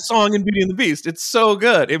 Gaston is the best song in Beauty and the Beast. It's so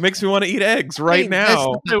good. It makes me want to eat eggs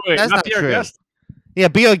now. That's not true. Yeah,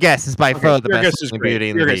 "Be Our Guest" is by far the best song in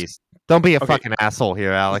Beauty and the Beast. Don't be a fucking asshole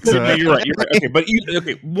here, Alex. You're right.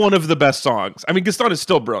 Okay, one of the best songs. I mean, Gaston is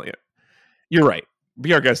still brilliant. You're right.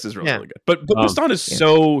 "Be Our Guest" is really good, but Gaston is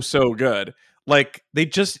so good. Like,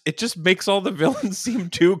 it just makes all the villains seem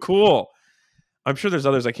too cool. I'm sure there's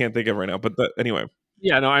others I can't think of right now, but anyway.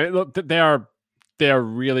 Yeah, no, they are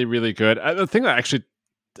really, really good. The thing that actually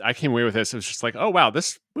I came away with this, it was just like, oh wow,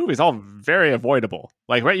 this movie is all very avoidable.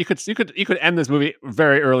 Like, right, you could end this movie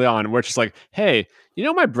very early on, where it's just like, hey,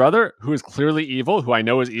 my brother, who is clearly evil, who I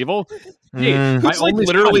know is evil, hey, who's like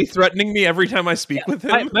literally threatening me every time I speak with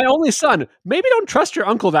him. My only son, maybe don't trust your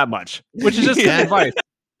uncle that much, which is just good advice.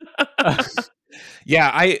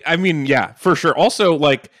 I mean, for sure. Also,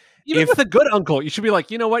 like, even with a good uncle, you should be like,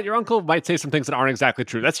 you know what, your uncle might say some things that aren't exactly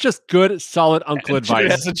true. That's just good, solid uncle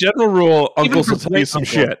advice. As a general rule, uncles will tell you some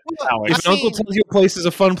shit. If an uncle tells you a place is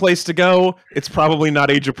a fun place to go, it's probably not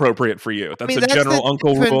age appropriate for you. That's a general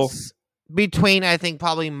uncle rule. Between, I think,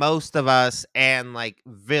 probably most of us and like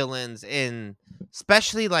villains in,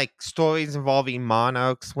 especially like stories involving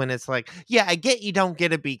monarchs, when it's like, yeah, I get you don't get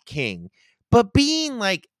to be king, but being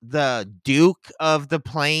like the Duke of the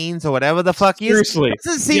Plains or whatever the fuck seriously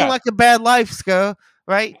doesn't seem like a bad life, Sco,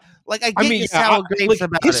 right? Like, I get sour grapes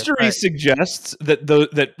about history suggests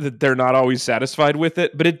that they're not always satisfied with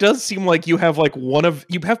it, but it does seem like you have like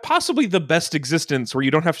you have possibly the best existence where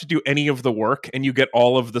you don't have to do any of the work and you get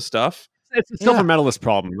all of the stuff. it's a silver medalist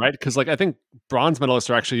problem, right? Because like I think bronze medalists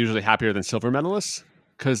are actually usually happier than silver medalists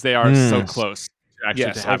because they are so close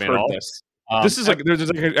to having it all. This. This is like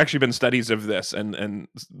there's actually been studies of this, and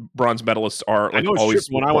bronze medalists are like always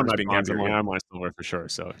when I won my bronze and when I won my silver for sure.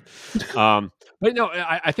 So, but no,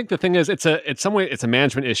 I think the thing is, it's a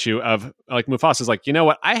management issue of like Mufasa's like, you know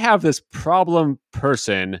what, I have this problem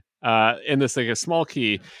person in this like a small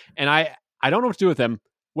key, and I don't know what to do with him.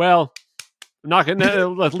 Well, I'm not gonna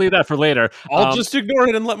let's leave that for later. I'll just ignore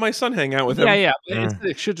it and let my son hang out with him. Yeah.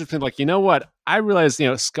 It should just be like, you know what? I realize,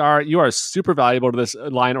 Scar, you are super valuable to this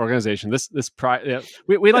lion organization. We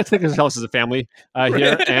like to think of ourselves as a family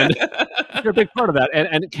here, and you're a big part of that.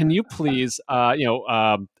 And can you please,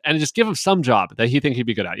 and just give him some job that he think he'd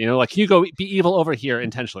be good at? Like you go be evil over here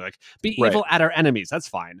intentionally, like be evil at our enemies. That's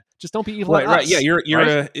fine. Just don't be evil at us. Right. Yeah, you're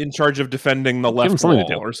in charge of defending the left wall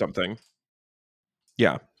or something.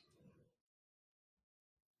 Yeah.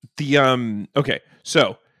 Okay,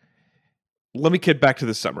 so let me get back to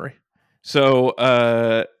the summary. So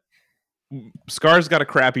Scar's got a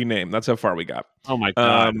crappy name. That's how far we got. Oh my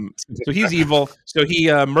god. So he's evil. So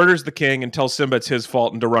he murders the king and tells Simba it's his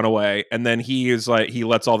fault and to run away. And then he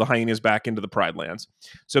lets all the hyenas back into the Pride Lands.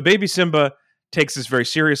 So baby Simba takes this very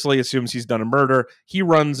seriously, assumes he's done a murder. He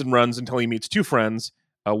runs and runs until he meets two friends,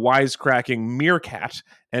 a wisecracking meerkat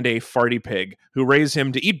and a farty pig, who raise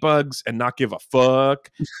him to eat bugs and not give a fuck.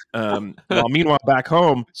 While meanwhile, back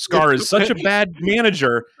home, Scar is such a bad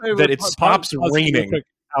manager that it stops raining.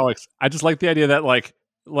 Alex, I just like the idea that like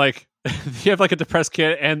you have like a depressed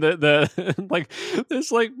kid and the like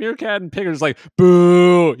this like meerkat and pig are just like,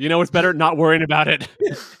 boo, you know what's better? Not worrying about it.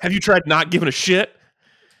 Have you tried not giving a shit?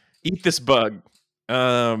 Eat this bug.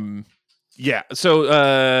 Yeah.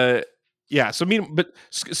 So but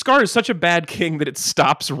Scar is such a bad king that it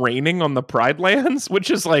stops raining on the Pride Lands, which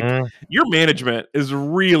is like your management is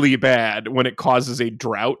really bad when it causes a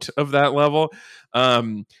drought of that level.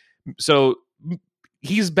 So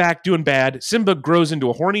he's back doing bad. Simba grows into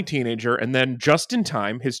a horny teenager, and then just in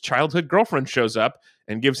time, his childhood girlfriend shows up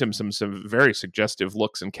and gives him some very suggestive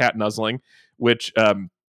looks and cat nuzzling, which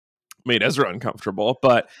made Ezra uncomfortable,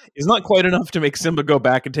 but is not quite enough to make Simba go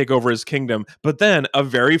back and take over his kingdom. But then a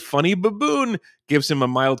very funny baboon gives him a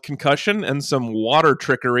mild concussion and some water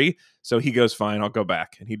trickery. So he goes, fine, I'll go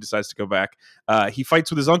back. And he decides to go back. He fights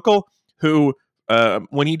with his uncle, who,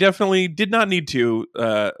 when he definitely did not need to,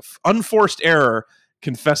 unforced error,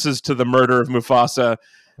 confesses to the murder of Mufasa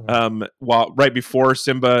while right before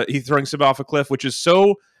Simba, he's throwing Simba off a cliff, which is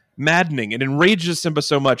so maddening. It enrages Simba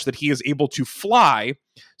so much that he is able to fly.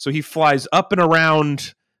 So he flies up and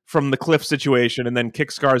around from the cliff situation and then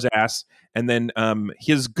kicks Scar's ass. And then and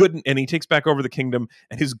he takes back over the kingdom,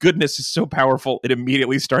 and his goodness is so powerful it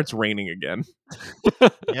immediately starts raining again.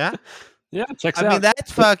 Yeah. Yeah, checks out. I mean,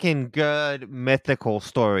 that's fucking good mythical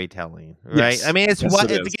storytelling, right? Yes. I mean,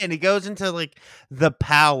 again, it goes into like the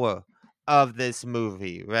power of this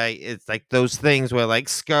movie, right? It's like those things where like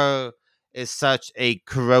Scar is such a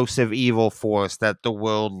corrosive evil force that the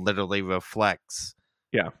world literally reflects.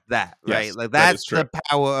 Yeah, that right. Yes, like that's the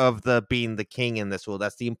power of being the king in this world.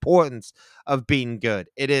 That's the importance of being good.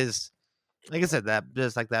 It is, like I said, that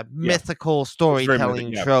there's like that mythical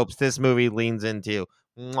storytelling tropes this movie leans into.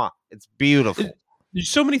 Mwah. It's beautiful. There's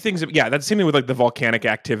so many things. That's the same thing with like the volcanic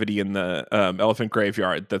activity in the elephant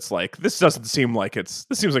graveyard. That's like, this seems like it's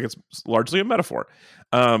largely a metaphor,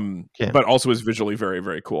 but also is visually very,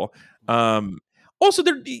 very cool. Also,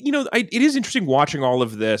 there, it is interesting watching all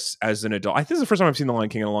of this as an adult. I think this is the first time I've seen The Lion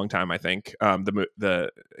King in a long time. I think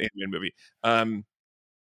the animated movie, and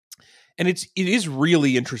it is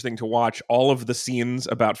really interesting to watch all of the scenes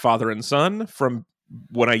about father and son from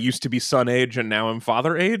when I used to be son age and now I'm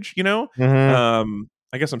father age, I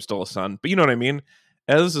guess I'm still a son, but you know what I mean?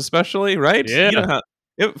 As especially, right? Yeah. You know how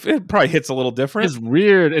it probably hits a little different. It's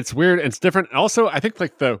weird. It's different. Also, I think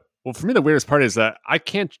like for me, the weirdest part is that I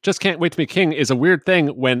can't wait to be king is a weird thing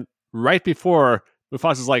when right before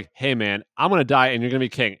Mufasa's like, hey man, I'm going to die and you're going to be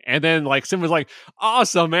king. And then like Simba's like,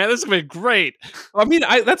 awesome, man, this is going to be great. I mean,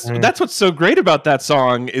 that's what's so great about that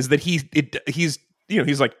song is that he's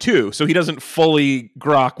he's like 2, so he doesn't fully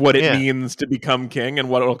grok what it means to become king and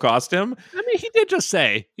what it'll cost him. I mean, he did just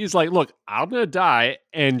say, he's like, look, I'm going to die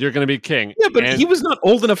and you're going to be king. Yeah, but he was not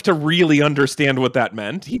old enough to really understand what that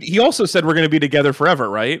meant. He also said we're going to be together forever,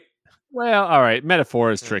 right? Well, all right.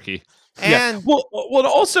 Metaphor is tricky. And well,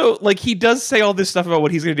 also, like, he does say all this stuff about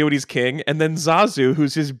what he's going to do when he's king, and then Zazu,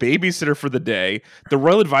 who's his babysitter for the day, the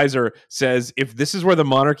royal advisor, says, if this is where the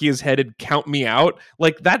monarchy is headed, count me out.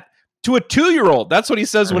 Like, that, to a 2-year-old, that's what he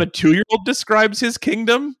says when a 2-year-old describes his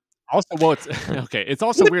kingdom. Also, well, it's okay. It's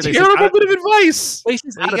also what weird. a terrible bit of advice.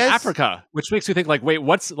 He's out of Africa, which makes me think like, wait,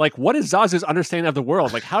 what is Zazu's understanding of the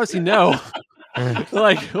world? Like, how does he know?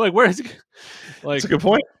 like where is he? Like, that's a good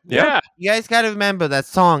point. Yeah. You guys got to remember that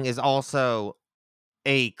song is also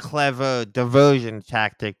a clever diversion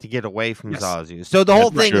tactic to get away from Zazu. So the whole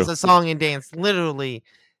thing is a song and dance, literally,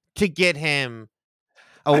 to get him.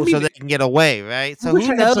 So they can get away, right? So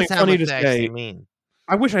who knows how much they actually mean?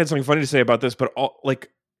 I wish I had something funny to say about this, but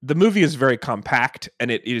the movie is very compact and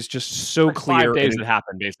it is just so like clear. 5 days it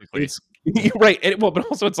happened, basically. It's right. But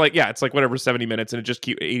also it's like, it's like whatever, 70 minutes, and it just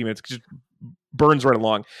 80 minutes just burns right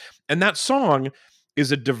along. And that song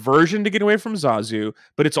is a diversion to get away from Zazu,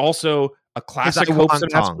 but it's also a classic hopes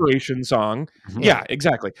and aspiration song. Mm-hmm. Yeah,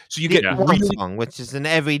 exactly. So you get one song, which is in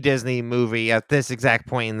every Disney movie at this exact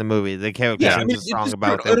point in the movie. The character sings a song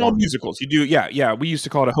about in all musicals. You do, yeah. We used to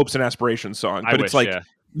call it a hopes and aspiration song, but it's like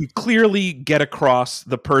you clearly get across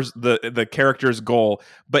the character's goal,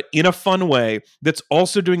 but in a fun way. That's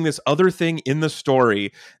also doing this other thing in the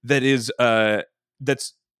story that is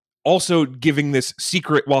that's also giving this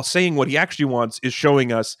secret while saying what he actually wants is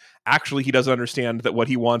showing us actually he doesn't understand that what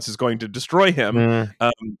he wants is going to destroy him.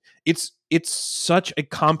 It's such a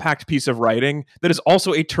compact piece of writing that is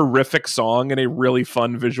also a terrific song and a really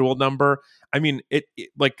fun visual number. I mean, it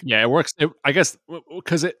works. I guess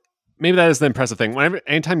because maybe that is the impressive thing.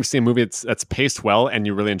 Anytime you see a movie that's paced well and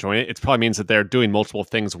you really enjoy it, it probably means that they're doing multiple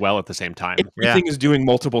things well at the same time. Everything is doing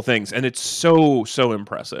multiple things, and it's so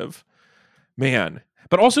impressive, man.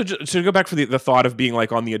 But also, to go back for the thought of being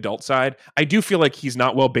like on the adult side, I do feel like he's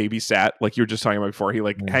not well babysat. Like you were just talking about before, he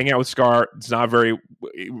hanging out with Scar. It's not very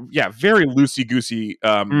loosey goosey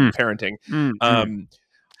parenting.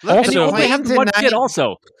 Also, they have one kid.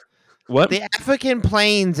 Also, what? The African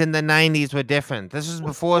plains in the 90s were different. This was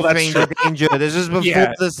before Stranger Danger. This was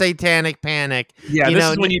before the Satanic Panic. Yeah, this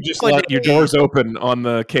is when you just let your doors open on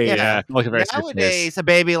the cave. Yeah, like nowadays a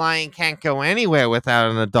baby lion can't go anywhere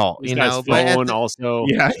without an adult. He's got his phone also.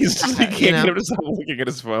 Yeah, he can't get him to stop looking at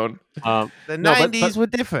his phone. The 90s were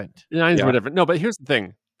different. The 90s were different. No, but here's the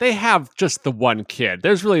thing. They have just the one kid.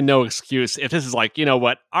 There's really no excuse if this is like, you know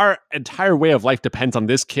what, our entire way of life depends on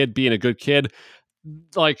this kid being a good kid.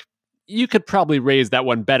 Like, you could probably raise that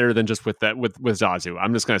one better than just with Zazu.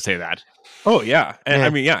 I'm just going to say that. Oh, yeah. And I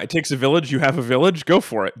mean, it takes a village. You have a village. Go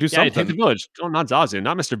for it. Do something. It takes a village. Not Zazu,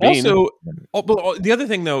 not Mr. Bean. Also, the other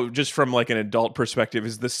thing, though, just from like an adult perspective,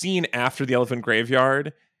 is the scene after the elephant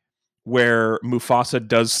graveyard where Mufasa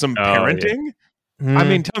does some parenting. Yeah. I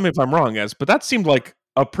mean, tell me if I'm wrong, guys, but that seemed like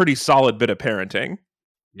a pretty solid bit of parenting.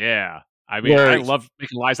 Yeah. I mean, I love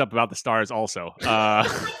making lies up about the stars also.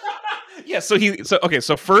 Yeah,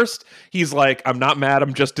 so first he's like, I'm not mad,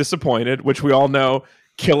 I'm just disappointed, which we all know,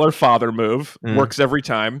 killer father move, works every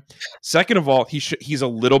time. Second of all, he's a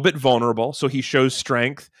little bit vulnerable, so he shows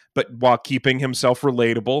strength, but while keeping himself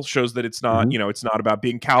relatable, shows that it's not, it's not about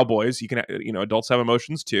being cowboys. You can, adults have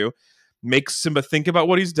emotions too. Makes Simba think about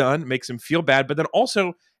what he's done, makes him feel bad, but then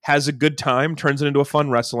also has a good time, turns it into a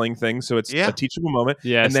fun wrestling thing, so it's a teachable moment.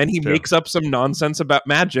 Yes, and then he makes up some nonsense about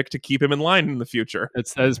magic to keep him in line in the future.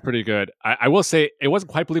 That is pretty good. I will say it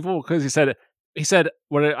wasn't quite believable because he said,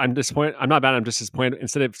 "What? I'm disappointed. I'm not mad. I'm just disappointed."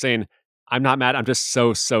 Instead of saying, "I'm not mad. I'm just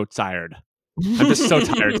so tired. I'm just so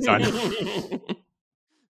tired, son."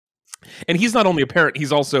 And he's not only a parent;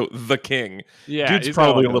 he's also the king. Yeah, dude's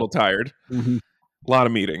probably a little tired. A lot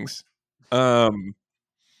of meetings.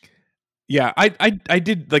 Yeah, I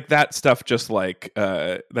did like that stuff. Just like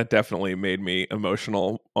that definitely made me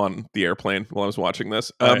emotional on the airplane while I was watching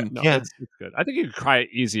this. It's good. I think you could cry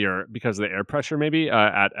easier because of the air pressure, maybe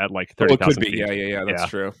at like 30,000 feet. Yeah. That's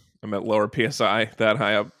true. I'm at lower PSI that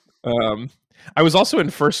high up. I was also in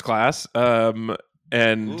first class.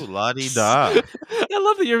 And la-di-da. I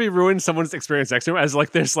love that you ruined someone's experience next to him as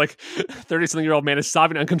like there's like 30-something-year-old man is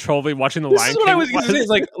sobbing uncontrollably watching the Lion King. This is what I was going to say.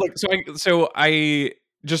 It's like I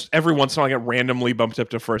just every once in a while I get randomly bumped up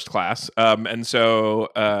to first class. And so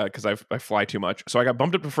because I fly too much, so I got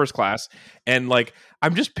bumped up to first class, and like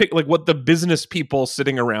I'm just like what the business people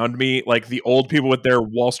sitting around me, like the old people with their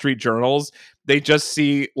Wall Street journals, they just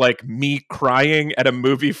see like me crying at a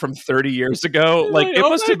movie from 30 years ago. Like it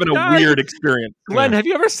must have been a weird experience. Glenn, have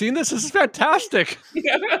you ever seen this? This is fantastic.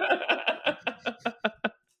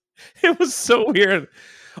 It was so weird.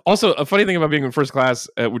 Also, a funny thing about being in first class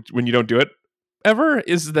when you don't do it ever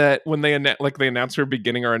is that when they announced we were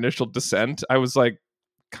beginning our initial descent, I was like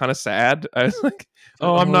kind of sad. I was like,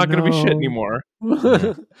 I'm not going to be shit anymore.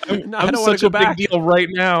 I'm such a big deal right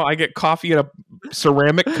now. I get coffee in a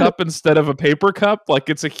ceramic cup instead of a paper cup. Like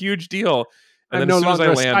it's a huge deal. And then as soon as I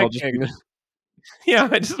land, I'll just Yeah,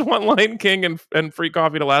 I just want Lion King and free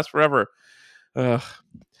coffee to last forever.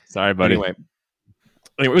 Sorry, buddy. Anyway,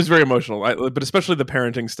 it was very emotional, but especially the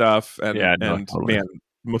parenting stuff and totally. man,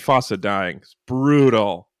 Mufasa dying is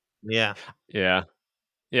brutal. Yeah.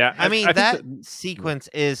 I mean, that sequence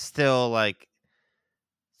is still like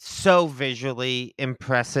so visually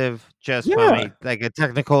impressive, just from a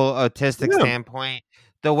technical artistic standpoint.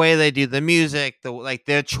 The way they do the music,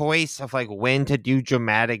 their choice of like when to do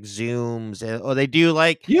dramatic zooms, or they do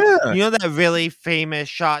that really famous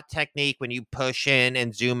shot technique when you push in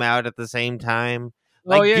and zoom out at the same time.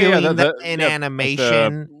 Doing that in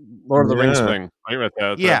animation. Lord of the Rings thing, right? With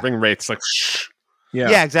the ring wraiths, like.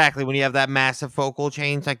 Yeah, exactly. When you have that massive focal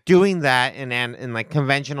change, like doing that in like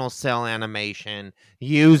conventional cell animation,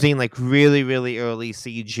 using like really, really early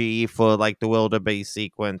CG for like the wildebeest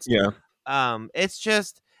sequence. Yeah. It is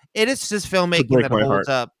just filmmaking that holds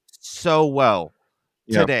up so well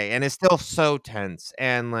today, and it's still so tense,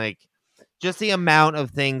 and like just the amount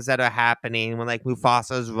of things that are happening when like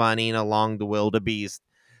Mufasa's running along the wildebeest,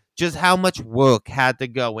 just how much work had to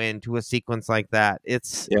go into a sequence like that.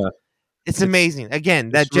 It's amazing.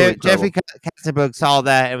 Again, that really Jeffrey Katzenberg saw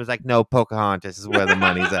that and was like, "No, Pocahontas is where the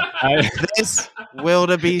money's at." This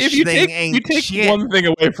wildebeest thing ain't you take shit. One thing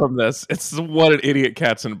away from this, it's what an idiot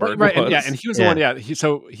Katzenberg was. And he was the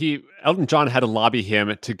one. Elton John had to lobby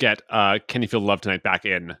him to get "Can You Feel Love Tonight" back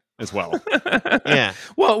in as well.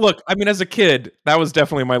 Well, look, I mean, as a kid, that was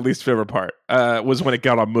definitely my least favorite part. Was when it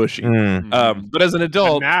got all mushy. But as an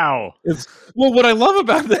adult, now what I love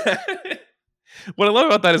about that. What I love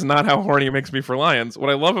about that is not how horny it makes me for lions. What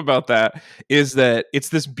I love about that is that it's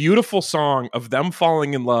this beautiful song of them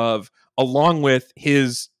falling in love, along with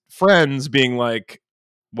his friends being like,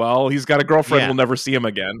 well, he's got a girlfriend, we'll never see him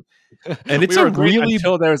again. And it's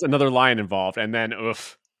until there's another lion involved, and then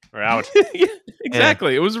we're out.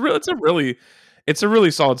 Exactly. It's a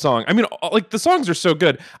really solid song. I mean, like the songs are so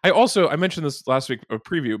good. I mentioned this last week, a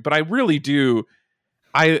preview, but I really do.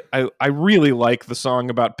 I really like the song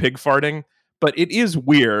about pig farting. But it is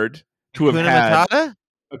weird to have had. Matata?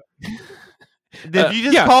 Did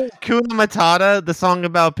you just call Kuna Matata the song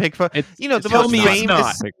about pig fart? The most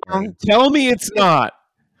famous song. Tell me it's not.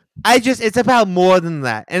 It's about more than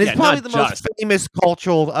that, and it's probably the most famous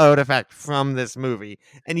cultural artifact from this movie.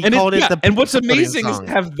 And called it the. And what's amazing is to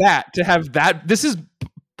have that. This is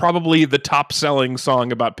probably the top selling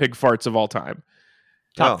song about pig farts of all time.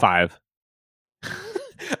 Top 5.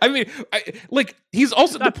 I mean, he's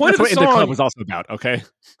also the point of the song. The club was also about, okay.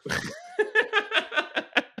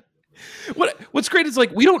 What's great is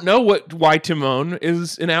we don't know why Timon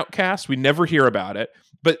is an outcast. We never hear about it,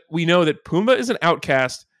 but we know that Pumbaa is an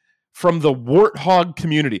outcast from the warthog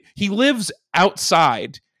community. He lives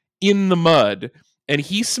outside in the mud, and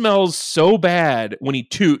he smells so bad when he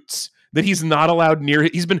toots that he's not allowed near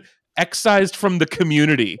it. He's been excised from the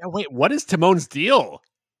community. Yeah, wait, what is Timon's deal?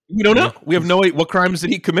 We don't know. We have no idea. What crimes did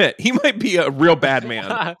he commit? He might be a real bad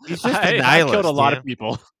man. He's just a nihilist. Killed a lot of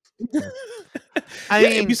people.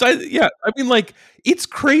 It's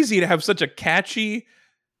crazy to have such a catchy,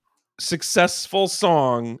 successful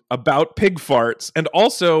song about pig farts, and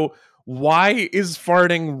also, why is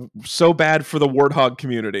farting so bad for the warthog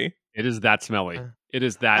community? It is that smelly. It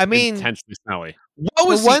is that intensely smelly. What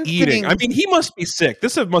was he eating? I mean, he must be sick.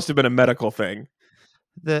 This must have been a medical thing.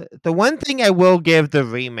 The one thing I will give the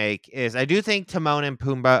remake is I do think Timon and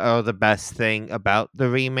Pumbaa are the best thing about the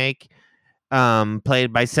remake.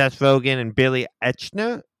 Played by Seth Rogen and Billy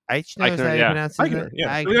Eichner. Eichner, is that how you pronounce it?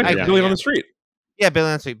 Eichner, Billy on the Street. Yeah, Billy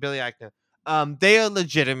on the Street. Billy Eichner. They are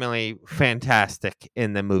legitimately fantastic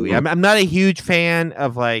in the movie. I'm not a huge fan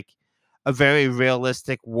of a very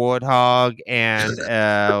realistic warthog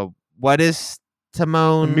and what is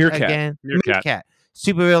Timon again? Meerkat.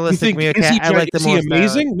 Super realistic meerkat. I like the most. Is he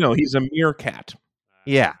amazing? No, he's a meerkat.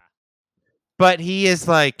 Yeah, but he is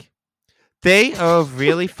they are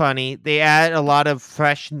really funny. They add a lot of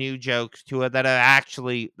fresh new jokes to it that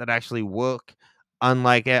actually work,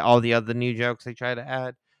 unlike all the other new jokes they try to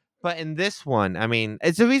add. But in this one, I mean,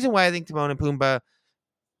 it's the reason why I think Timon and Pumbaa.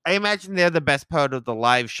 I imagine they're the best part of the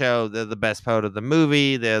live show. They're the best part of the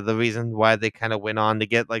movie. They're the reason why they kind of went on to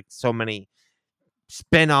get so many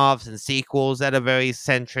spin-offs and sequels that are very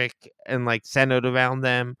centric and centered around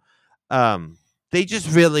them. They just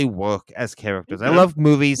really work as characters. I love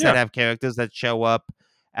movies that have characters that show up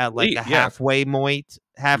at a halfway point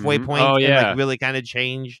and really kind of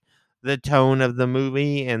change the tone of the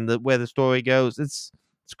movie and where the story goes. It's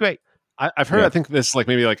great. I've heard. I think this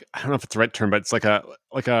maybe I don't know if it's the right term, but it's like a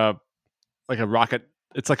rocket.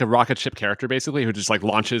 It's like a rocket ship character basically who just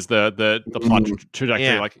launches the plot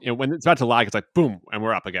trajectory. When it's about to lag, it's boom, and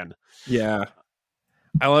we're up again. Yeah.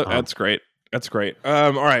 I love that's great. That's great.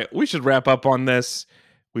 All right, we should wrap up on this.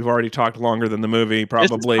 We've already talked longer than the movie,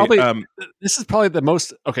 probably. This is probably the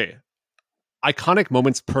most iconic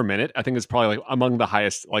moments per minute. I think is probably like among the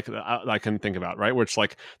highest I can think about, right? Where it's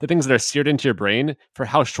like the things that are seared into your brain for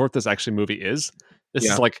how short this actually movie is. This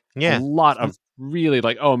is like a lot of really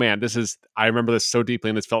like, oh man, I remember this so deeply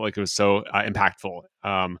and this felt like it was so impactful.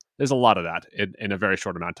 There's a lot of that in a very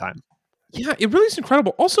short amount of time. Yeah, it really is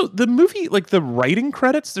incredible. Also, the movie, like the writing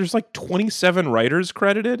credits, there's like 27 writers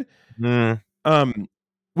credited,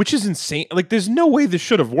 which is insane. Like, there's no way this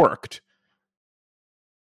should have worked.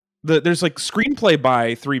 There's like screenplay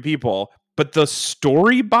by 3 people, but the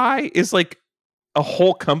story by is like a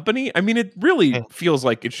whole company. I mean, it really feels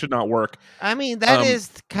like it should not work. I mean, that is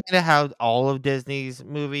kind of how all of Disney's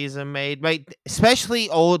movies are made, right? Especially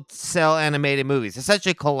old cell animated movies. It's such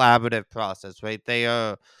a collaborative process, right? They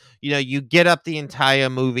are, you get up the entire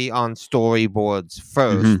movie on storyboards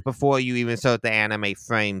first before you even start to animate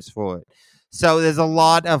frames for it. So there's a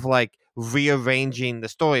lot of like rearranging the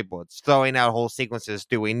storyboards, throwing out whole sequences,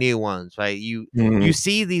 doing new ones, right? You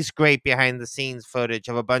see these great behind the scenes footage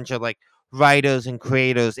of a bunch of like writers and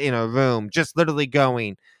creators in a room just literally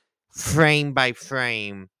going frame by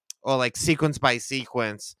frame or like sequence by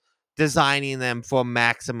sequence, designing them for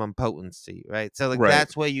maximum potency, right? So like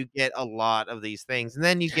that's where you get a lot of these things, and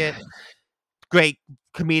then you get great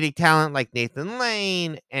comedic talent like Nathan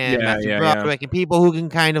Lane and Matthew Broderick and people who can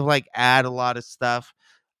kind of like add a lot of stuff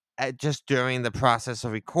just during the process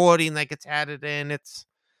of recording that gets added in. It's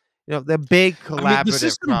the big collaborative the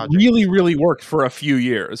system project really, really worked for a few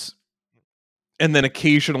years. And then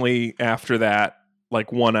occasionally after that,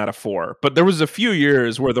 like 1 out of 4. But there was a few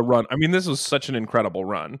years where the run, I mean, this was such an incredible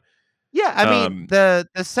run. Yeah, I mean, the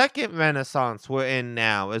second renaissance we're in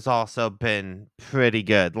now has also been pretty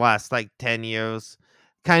good. Last like 10 years,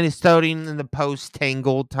 kind of starting in the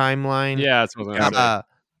post-Tangled timeline. Yeah, that's what I was gonna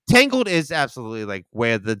say. Tangled is absolutely like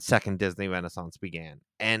where the second Disney Renaissance began.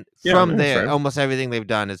 And from there, almost everything they've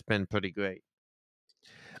done has been pretty great.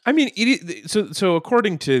 I mean, so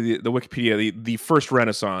according to the Wikipedia, the first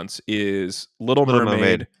Renaissance is Little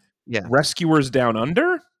Mermaid, Rescuers Down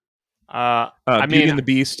Under, Beauty and the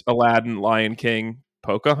Beast, Aladdin, Lion King,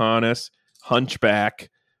 Pocahontas, Hunchback,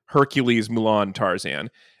 Hercules, Mulan, Tarzan.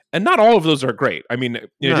 And not all of those are great. I mean,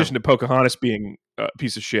 in addition to Pocahontas being a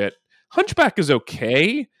piece of shit, Hunchback is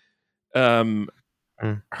okay.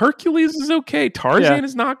 Hercules is okay. Tarzan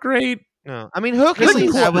is not great. No, I mean,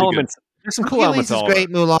 Hercules elements. There's some cool elements. Hercules is great.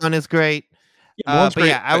 Mulan is great. But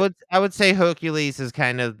great. I would say Hercules is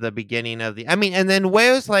kind of the beginning of the. I mean, and then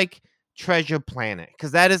where's like Treasure Planet?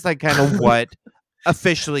 Because that is like kind of what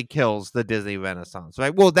officially kills the Disney Renaissance,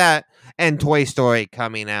 right? Well, that and Toy Story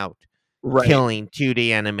coming out, killing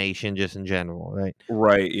 2D animation just in general, right?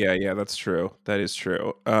 Right. Yeah. That's true. That is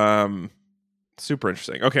true. Super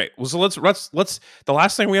interesting. Okay. Well, so let's. The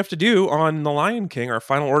last thing we have to do on The Lion King, our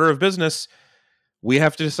final order of business, we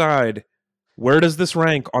have to decide. Where does this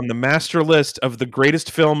rank on the master list of the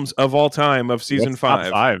greatest films of all time of season 5?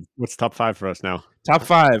 Top 5? What's top 5 for us now? Top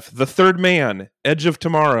 5: The Third Man, Edge of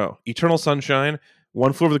Tomorrow, Eternal Sunshine,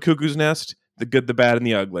 One Flew Over the Cuckoo's Nest, The Good, the Bad, and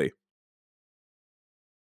the Ugly.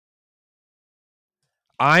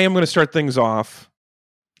 I am going to start things off.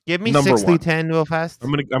 Give me 6 through 10 real fast.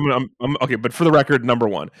 I'm okay, but for the record, number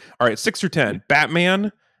 1. All right, 6 through 10.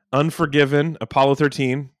 Batman, Unforgiven, Apollo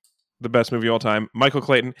 13. The best movie of all time, Michael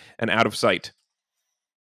Clayton, and Out of Sight.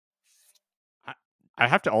 I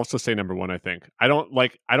have to also say number 1. I think I don't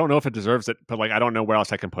know if it deserves it, but like I don't know where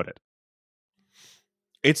else I can put it.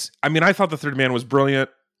 I thought The Third Man was brilliant.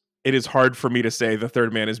 It is hard for me to say The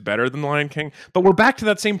Third Man is better than The Lion King, but we're back to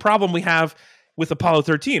that same problem we have with Apollo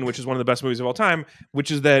 13, which is one of the best movies of all time, which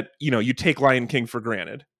is that you take Lion King for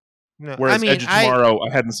granted. No, whereas Edge of Tomorrow I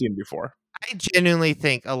hadn't seen before. I genuinely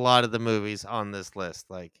think a lot of the movies on this list,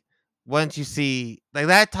 like. Once you see like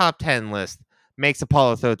that top 10 list makes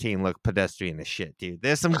Apollo 13 look pedestrian as shit, dude.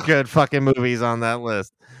 There's some good fucking movies on that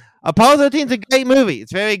list. Apollo 13 is a great movie.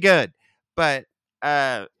 It's very good. But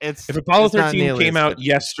if Apollo 13 came out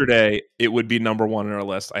yesterday, it would be number 1 on our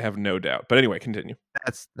list. I have no doubt. But anyway, continue.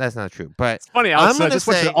 That's not true. But it's funny, Alex, I just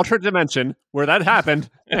went to the alternate dimension where that happened,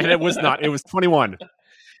 and it was not. It was 21.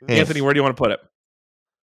 Anthony, where do you want to put it?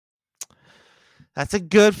 That's a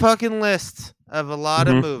good fucking list of a lot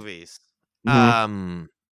of movies. I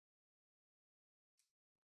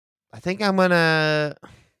think I'm gonna.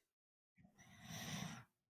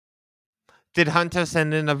 Did Hunter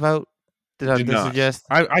send in a vote? Did Hunter suggest?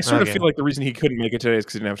 I sort of feel like the reason he couldn't make it today is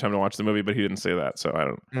because he didn't have time to watch the movie, but he didn't say that, so I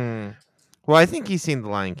don't. Well, I think he's seen The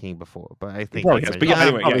Lion King before, but I think he probably has. But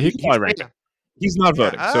anyway, he's not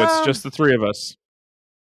voting, so it's just the 3 of us.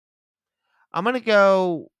 I'm gonna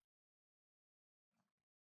go.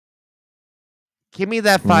 Give me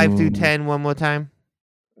that 5 through 10 one more time.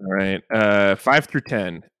 All right. 5 through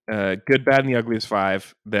 10. Good, Bad, and the Ugly is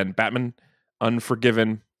 5. Then Batman,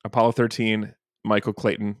 Unforgiven, Apollo 13, Michael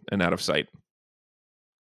Clayton, and Out of Sight.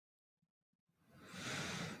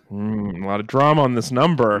 A lot of drama on this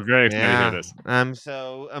number. I'm very excited to hear this.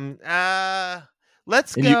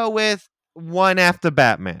 Let's go with one after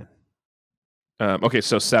Batman. Okay,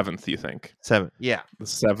 so 7th, you think? 7. Yeah. The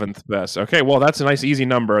 7th best. Okay, well, that's a nice easy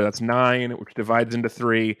number. That's 9, which divides into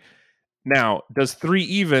 3. Now, does 3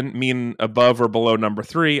 even mean above or below number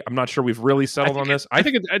 3? I'm not sure we've really settled on this. I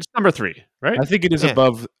think it's number 3, right? I think it is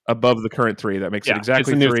above the current 3. That makes it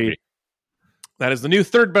exactly 3. That is the new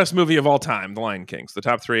third best movie of all time, The Lion King. So the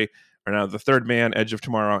top 3 are now The Third Man, Edge of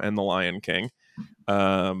Tomorrow, and The Lion King.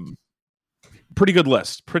 Pretty good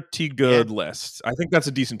list. List. I think that's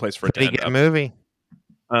a decent place for it to end up. Movie.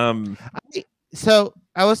 So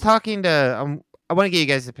I was talking to. I want to get you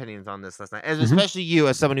guys' opinions on this last night, especially you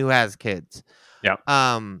as someone who has kids. Yeah.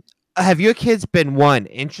 Have your kids been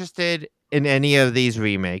interested in any of these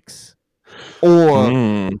remakes,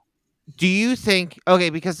 or do you think? Okay,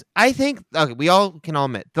 because I think we can all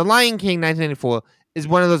admit The Lion King 1994 is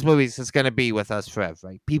one of those movies that's going to be with us forever.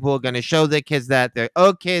 Right? People are going to show their kids that. Their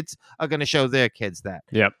kids are going to show their kids that.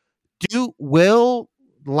 Yep. Will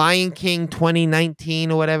Lion King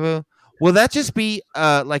 2019 or whatever? Will that just be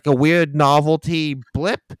like a weird novelty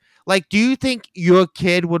blip? Like, do you think your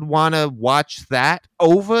kid would want to watch that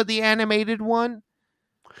over the animated one?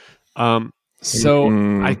 So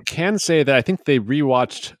I can say that I think they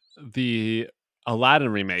rewatched the Aladdin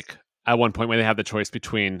remake at one point when they had the choice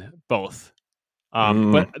between both.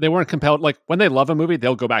 But they weren't compelled. Like when they love a movie,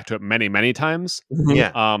 they'll go back to it many, many times.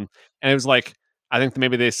 Yeah. And it was like, I think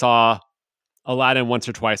maybe they saw Aladdin once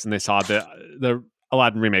or twice and they saw the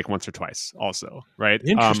Aladdin remake once or twice also, right?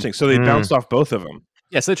 Interesting. So they bounced off both of them.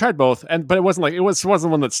 Yes, they tried both, but it wasn't like it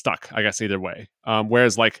wasn't one that stuck, I guess, either way.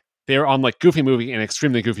 Whereas like they were on like Goofy Movie and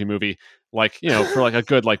Extremely Goofy Movie, like, you know, for like a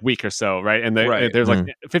good like week or so, right? And there's like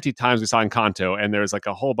 50 times we saw Encanto, and there's like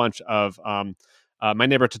a whole bunch of My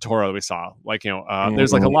Neighbor Totoro that we saw. Like, you know,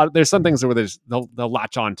 there's like there's some things where they'll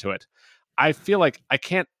latch on to it. I feel like I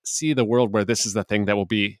can't see the world where this is the thing that will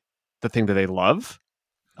be the thing that they love.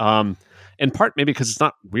 In part maybe because it's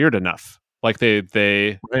not weird enough. Like they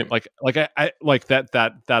like I like that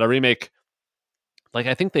a remake. Like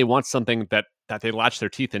I think they want something that they latch their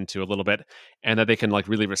teeth into a little bit and that they can like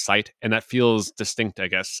really recite, and that feels distinct, I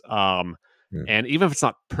guess. And even if it's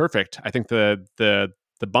not perfect, I think the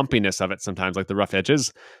bumpiness of it sometimes, like the rough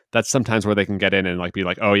edges, that's sometimes where they can get in and like be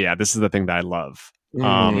like, oh yeah, this is the thing that I love. Yeah,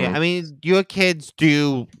 I mean, your kids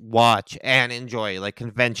do watch and enjoy like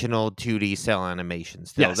conventional 2D cell animation.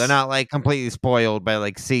 Still, Yes. They're not like completely spoiled by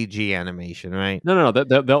like CG animation, right? No.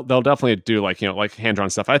 They'll definitely do like, you know, like hand drawn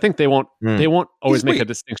stuff. I think they won't always make a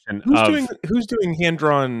distinction. Who's doing hand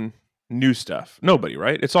drawn new stuff? Nobody,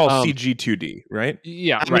 right? It's all CG 2D, right?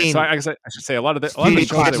 Yeah, I right. mean, so I guess I should say a lot of the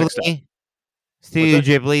shows Studio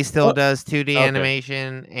Ghibli still does 2D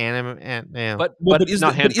animation, but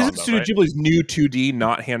isn't Studio Ghibli's new 2D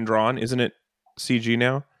not hand drawn? Isn't it CG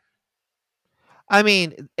now? I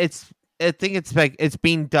mean, I think it's like it's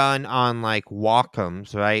being done on like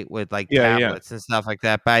Wacom's, right, with like tablets and stuff like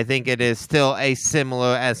that. But I think it is still a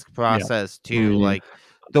similar-esque process to like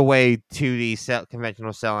the way 2D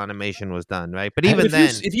conventional cell animation was done, right? But even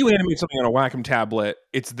if you animate something on a Wacom tablet,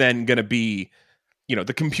 it's then going to be, you know,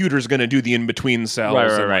 the computer's going to do the in-between cells.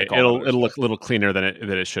 Right. Like it'll look a little cleaner than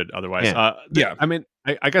it should otherwise. Yeah. I mean,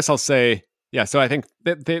 I guess I'll say, yeah. So I think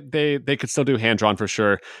that they could still do hand drawn for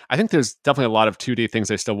sure. I think there's definitely a lot of 2D things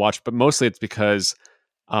they still watch, but mostly it's because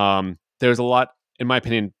there's a lot, in my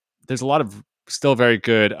opinion, there's a lot of still very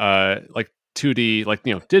good like 2D, like,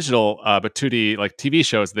 you know, digital, but 2D like TV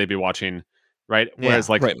shows that they'd be watching, right? Whereas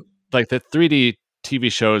like the 3D TV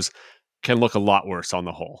shows can look a lot worse on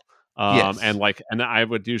the whole. And I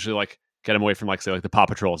would usually like get them away from like say like the Paw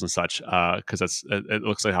Patrols and such, because it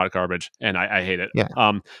looks like hot garbage and I hate it. Yeah.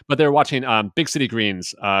 But they're watching Big City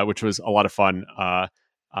Greens, which was a lot of fun,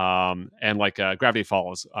 and like Gravity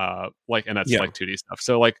Falls, like, and that's like 2D stuff.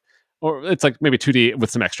 So like, or it's like maybe 2D with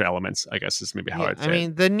some extra elements, I guess is maybe how I'd say. I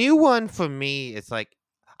mean, the new one for me, it's like,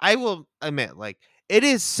 I will admit, like, it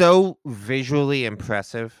is so visually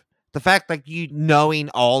impressive. The fact, like, you knowing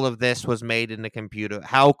all of this was made in the computer,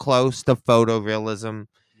 how close to photorealism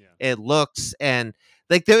it looks, and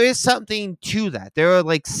like there is something to that. There are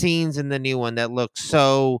like scenes in the new one that look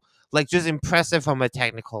so like just impressive from a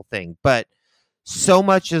technical thing, but so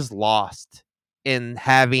much is lost in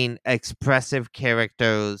having expressive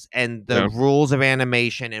characters and the rules of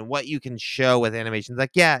animation and what you can show with animation.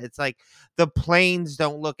 Like, yeah, it's like the planes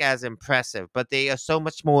don't look as impressive, but they are so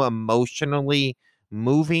much more emotionally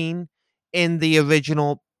moving in the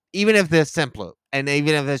original, even if they're simpler. And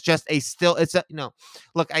even if it's just it's a,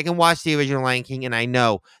 look, I can watch the original Lion King and I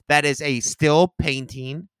know that is a still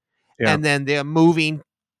painting, and then they're moving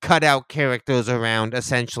cutout characters around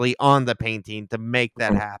essentially on the painting to make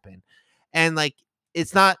that happen. And like,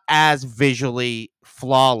 it's not as visually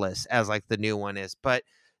flawless as like the new one is, but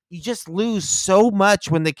you just lose so much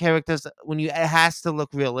when the characters, it has to look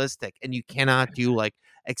realistic, and you cannot do like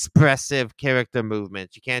expressive character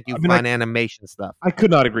movements. You can't do fun animation stuff. I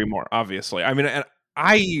could not agree more, obviously. I mean, and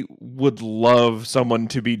I would love someone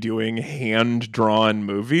to be doing hand-drawn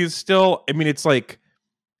movies still. I mean, it's like,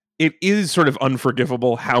 it is sort of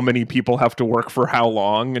unforgivable how many people have to work for how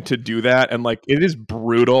long to do that. And like, it is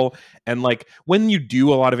brutal. And like, when you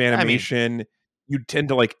do a lot of animation, you tend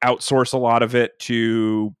to like outsource a lot of it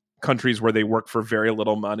to countries where they work for very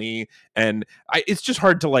little money. And it's just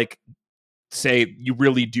hard to like say you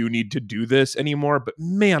really do need to do this anymore. But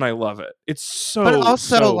man, I love it. It's so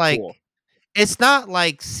cool. It's not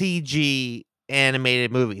like CG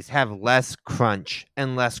animated movies have less crunch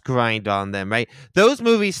and less grind on them, right? Those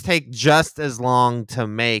movies take just as long to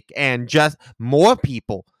make and just more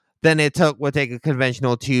people than would take a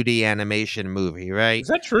conventional 2D animation movie, right? Is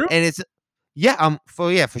that true? And it's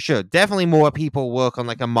for sure. Definitely more people work on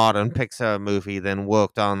like a modern Pixar movie than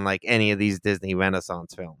worked on like any of these Disney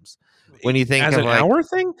Renaissance films. When you think as of an like, hour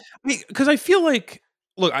thing, because I feel like,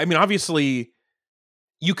 look, I mean, obviously,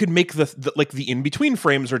 you could make the in-between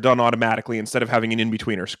frames are done automatically instead of having an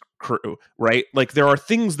in-betweener crew, right? Like, there are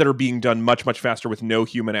things that are being done much, much faster with no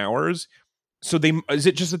human hours. So is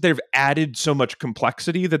it just that they've added so much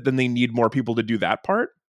complexity that then they need more people to do that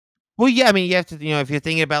part? Well, yeah, I mean, you have to, if you're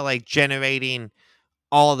thinking about like generating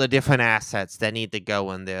all the different assets that need to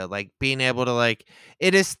go in there, like being able to like,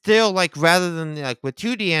 it is still like, rather than like with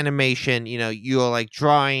 2D animation, you're like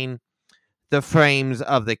drawing the frames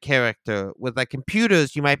of the character. With like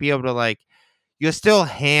computers, you might be able to like, you're still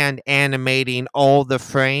hand animating all the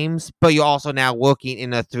frames, but you're also now working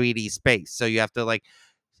in a 3D space. So you have to like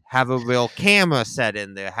have a real camera set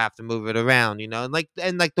in there, have to move it around, and like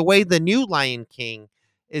the way the new Lion King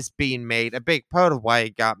is being made, a big part of why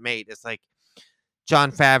it got made is like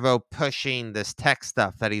Jon Favreau pushing this tech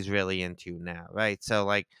stuff that he's really into now, right? So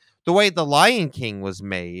like the way the Lion King was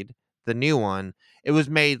made, the new one, it was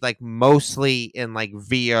made like mostly in like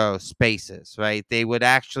VR spaces, right? They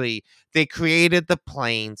created the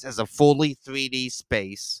planes as a fully 3D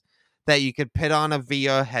space that you could put on a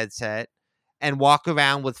VR headset and walk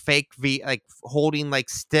around with fake like holding like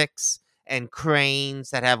sticks and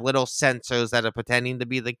cranes that have little sensors that are pretending to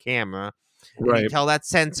be the camera. And you tell that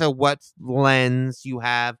sensor what lens you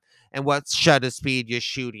have and what shutter speed you're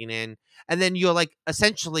shooting in. And then you're like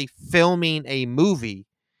essentially filming a movie,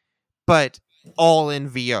 but all in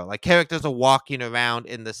VR. Like, characters are walking around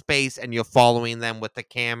in the space and you're following them with the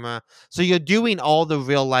camera. So you're doing all the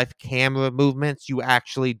real life camera movements you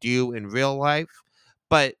actually do in real life,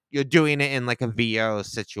 but you're doing it in like a VR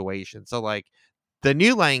situation. So like the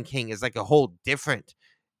new Lion King is like a whole different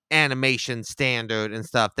animation standard and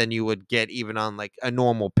stuff than you would get even on like a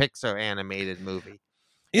normal Pixar animated movie.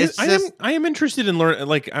 I am interested in learning.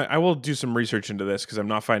 Like, I will do some research into this because I'm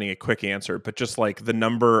not finding a quick answer. But just like the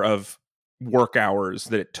number of work hours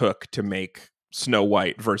that it took to make Snow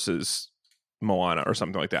White versus Moana or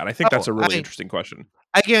something like that. I think that's a really interesting question.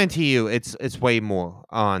 I guarantee you, it's way more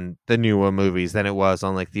on the newer movies than it was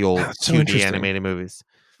on like the old 2D animated movies.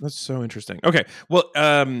 That's so interesting. Okay, well,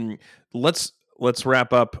 let's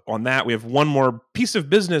wrap up on that. We have one more piece of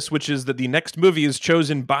business, which is that the next movie is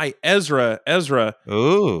chosen by Ezra. Ezra,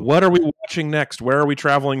 what are we watching next? Where are we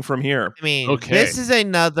traveling from here? I mean, this is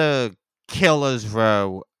another killer's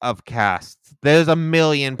row of casts. There's a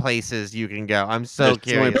million places you can go. I'm so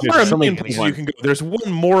curious. There are a million places you can go. There's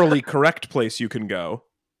one morally correct place you can go.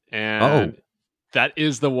 And that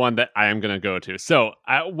is the one that I am going to go to. So,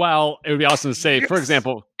 while it would be awesome to say, for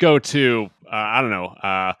example, go to, I don't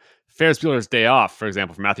know, Ferris Bueller's Day Off, for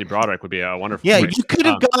example, from Matthew Broderick would be a wonderful. Yeah, you could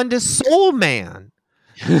have gone to Soul Man.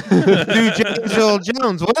 Dude, James Earl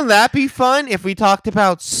Jones. Wouldn't that be fun if we talked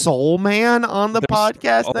about Soul Man on the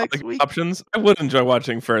podcast next week? Options. I would enjoy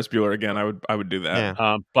watching Ferris Bueller again. I would do that.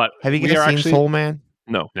 Yeah. But have you guys seen Soul Man?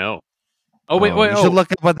 No. Oh wait. You should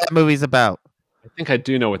look up what that movie's about. I think I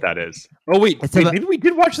do know what that is. Oh wait, maybe we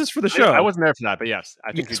did watch this for the show. I wasn't there for that, but yes,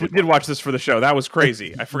 I think we did watch this for the show. That was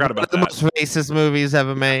crazy. I forgot about that. The most racist movies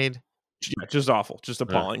ever made. just awful, just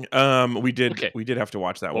appalling. We did have to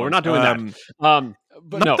watch that one. We're not doing that.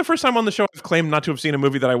 But not the first time on the show I've claimed not to have seen a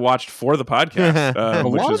movie that I watched for the podcast,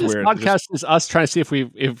 which is weird. Podcast is us trying to see if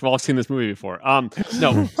we've all seen this movie before.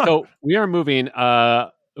 No, so we are moving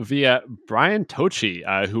via Brian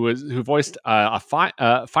Tochi, who voiced a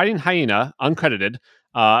fighting hyena, uncredited.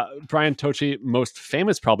 Brian Tochi, most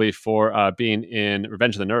famous probably for being in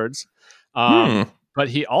Revenge of the Nerds. But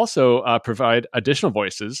he also provided additional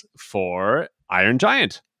voices for Iron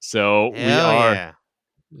Giant. So we are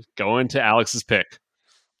going to Alex's pick.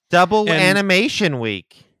 Double animation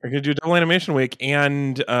week. We're going to do double animation week.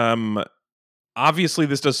 And obviously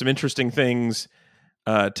this does some interesting things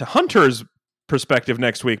to Hunter's perspective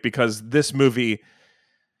next week, because this movie,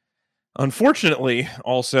 unfortunately,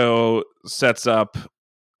 also sets up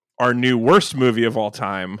our new worst movie of all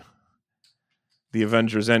time, The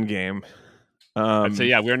Avengers Endgame. I'd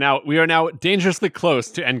say, we are now dangerously close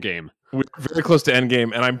to Endgame. We're very close to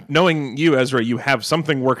Endgame, and I'm knowing you, Ezra, you have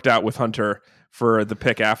something worked out with Hunter for the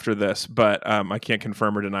pick after this, but I can't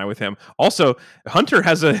confirm or deny with him. Also, Hunter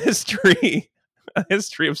has a history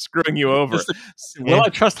of screwing you over. Will I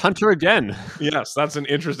trust Hunter again? Yes, that's an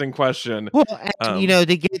interesting question. Well, and,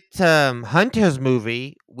 to get Hunter's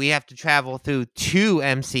movie, we have to travel through 2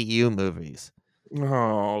 MCU movies.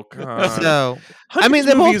 Oh God! So Hunter's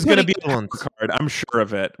the movie is going to be a card. I'm sure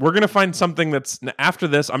of it. We're going to find something that's after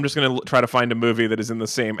this. I'm just going to try to find a movie that is in the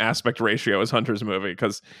same aspect ratio as Hunter's movie,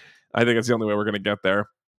 because I think it's the only way we're going to get there.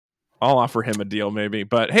 I'll offer him a deal, maybe.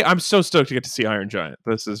 But hey, I'm so stoked to get to see Iron Giant.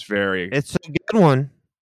 This is it's a good one.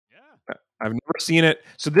 Yeah, I've never seen it,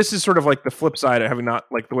 so this is sort of like the flip side of having not,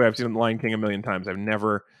 like, the way I've seen The Lion King a million times. I've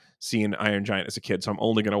never seen Iron Giant as a kid, so I'm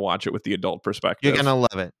only going to watch it with the adult perspective. You're gonna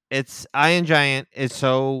love it. It's Iron Giant is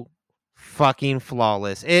so fucking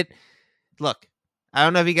flawless. Look, I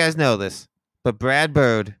don't know if you guys know this, but Brad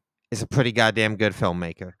Bird is a pretty goddamn good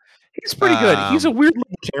filmmaker. He's pretty good. He's a weird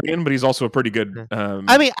libertarian, but he's also a pretty good.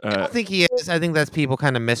 I don't think he is. I think that's people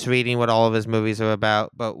kind of misreading what all of his movies are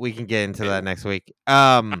about, but we can get into that next week.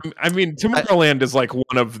 Tomorrowland is like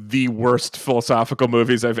one of the worst philosophical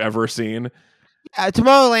movies I've ever seen.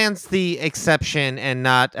 Tomorrowland's the exception and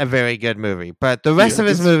not a very good movie, but the rest of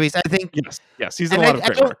his movies, I think, yes, he's a lot of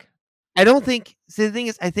great work. I don't think. So the thing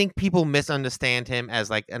is, I think people misunderstand him as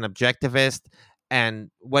like an objectivist, and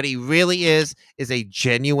what he really is a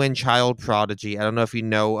genuine child prodigy. I don't know if you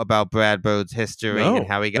know about Brad Bird's history and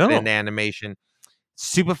how he got into animation.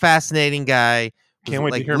 Super fascinating guy. Can't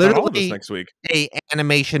wait to hear about all of this next week. A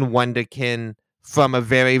animation wonderkin from a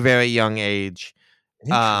very, very young age.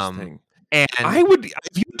 Interesting. And I would,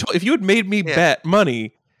 if you had made me bet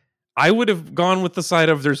money, I would have gone with the side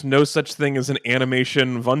of there's no such thing as an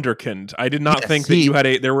animation wunderkind. I did not think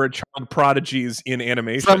that there were child prodigies in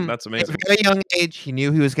animation. That's amazing. At a very young age, he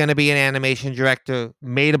knew he was going to be an animation director,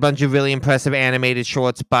 made a bunch of really impressive animated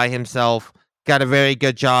shorts by himself, got a very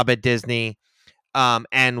good job at Disney,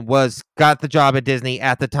 and got the job at Disney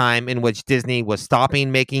at the time in which Disney was stopping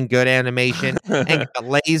making good animation and got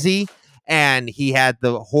lazy. And he had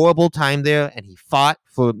the horrible time there, and he fought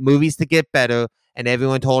for movies to get better, and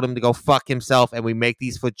everyone told him to go fuck himself, and we make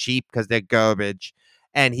these for cheap because they're garbage.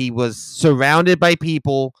 And he was surrounded by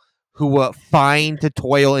people who were fine to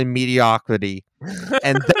toil in mediocrity.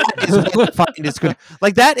 And that is what find is good.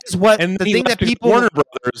 Like, that is what and the thing that people... Warner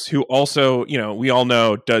Brothers, who also, we all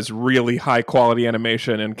know, does really high-quality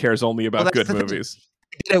animation and cares only about good movies.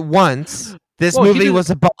 They did it once. This movie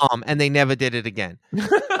was a bomb, and they never did it again.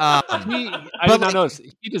 I did not notice.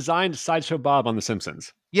 He designed Sideshow Bob on The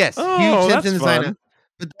Simpsons. Yes, huge Simpsons designer.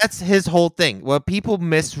 But that's his whole thing. What people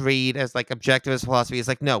misread as like objectivist philosophy is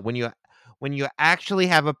like, no, when you actually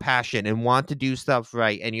have a passion and want to do stuff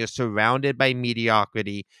right, and you're surrounded by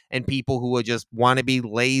mediocrity and people who will just want to be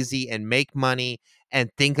lazy and make money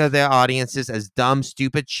and think of their audiences as dumb,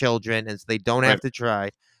 stupid children, and so they don't have to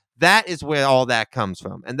try. That is where all that comes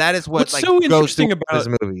from, and that is what's so interesting about his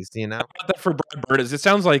movies. About that for Brad Bird is it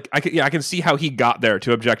sounds like I can see how he got there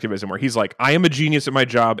to objectivism, where he's like, I am a genius at my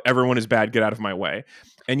job. Everyone is bad. Get out of my way.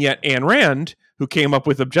 And yet Ayn Rand, who came up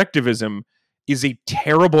with objectivism, is a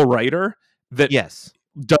terrible writer that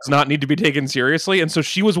does not need to be taken seriously. And so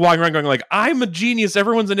she was walking around going like, I'm a genius.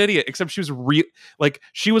 Everyone's an idiot. Except she was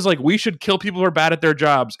she was like, we should kill people who are bad at their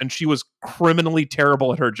jobs, and she was criminally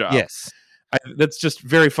terrible at her job. Yes. That's just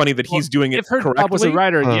very funny that he's doing it correctly. If her job was a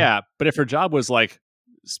writer, but if her job was like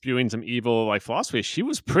spewing some evil like philosophy, she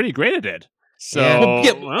was pretty great at it. So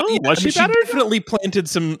was she better? She definitely planted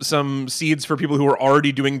some seeds for people who were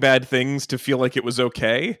already doing bad things to feel like it was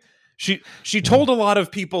okay. She told a lot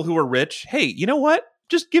of people who were rich, hey, you know what?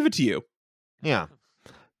 Just give it to you. Yeah.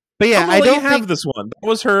 But yeah, I don't have this one. That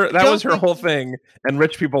was her whole thing, and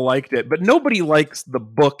rich people liked it. But nobody likes the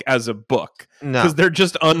book as a book because they're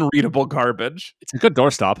just unreadable garbage. It's a good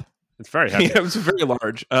doorstop. It's very heavy. Yeah, it was very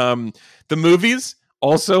large. The movies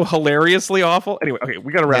also hilariously awful. Anyway, okay,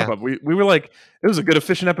 we got to wrap up. We were like, it was a good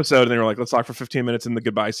efficient episode, and they were like, let's talk for 15 minutes in the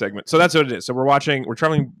goodbye segment. So that's what it is. So we're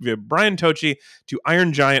traveling via Brian Tochi to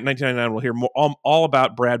Iron Giant 1999. We'll hear more, all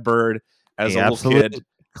about Brad Bird as a little kid.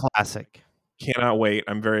 Classic. Cannot wait.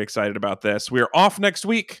 I'm very excited about this. We are off next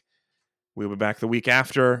week. We'll be back the week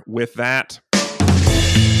after with that.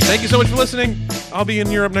 Thank you so much for listening. I'll be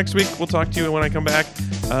in Europe next week. We'll talk to you when I come back.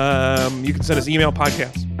 You can send us email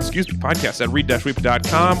podcast at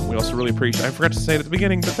read-weep.com. We also really appreciate, I forgot to say it at the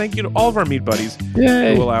beginning, but thank you to all of our meat buddies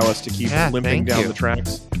who allow us to keep limping down the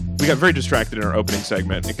tracks. We got very distracted in our opening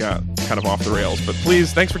segment. It got kind of off the rails, but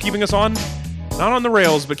please, thanks for keeping us on. Not on the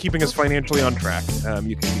rails, but keeping us financially on track.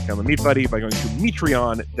 You can become a meat buddy by going to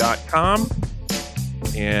metreon.com.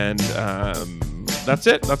 And that's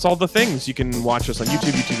it. That's all the things. You can watch us on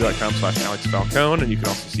YouTube, youtube.com/Alex Falcone. And you can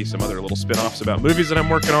also see some other little spin-offs about movies that I'm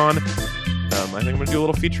working on. I think I'm going to do a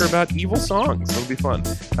little feature about evil songs. It'll be fun.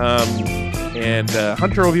 And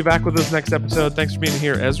Hunter will be back with us next episode. Thanks for being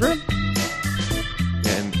here, Ezra.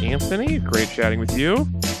 And Anthony, great chatting with you.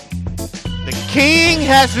 The king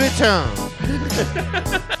has returned.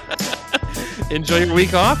 Enjoy your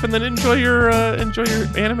week off, and then enjoy your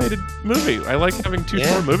animated movie. I like having 2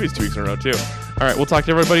 short movies 2 weeks in a row too. All right, we'll talk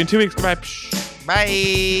to everybody in 2 weeks. Goodbye.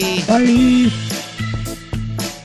 Bye. Bye.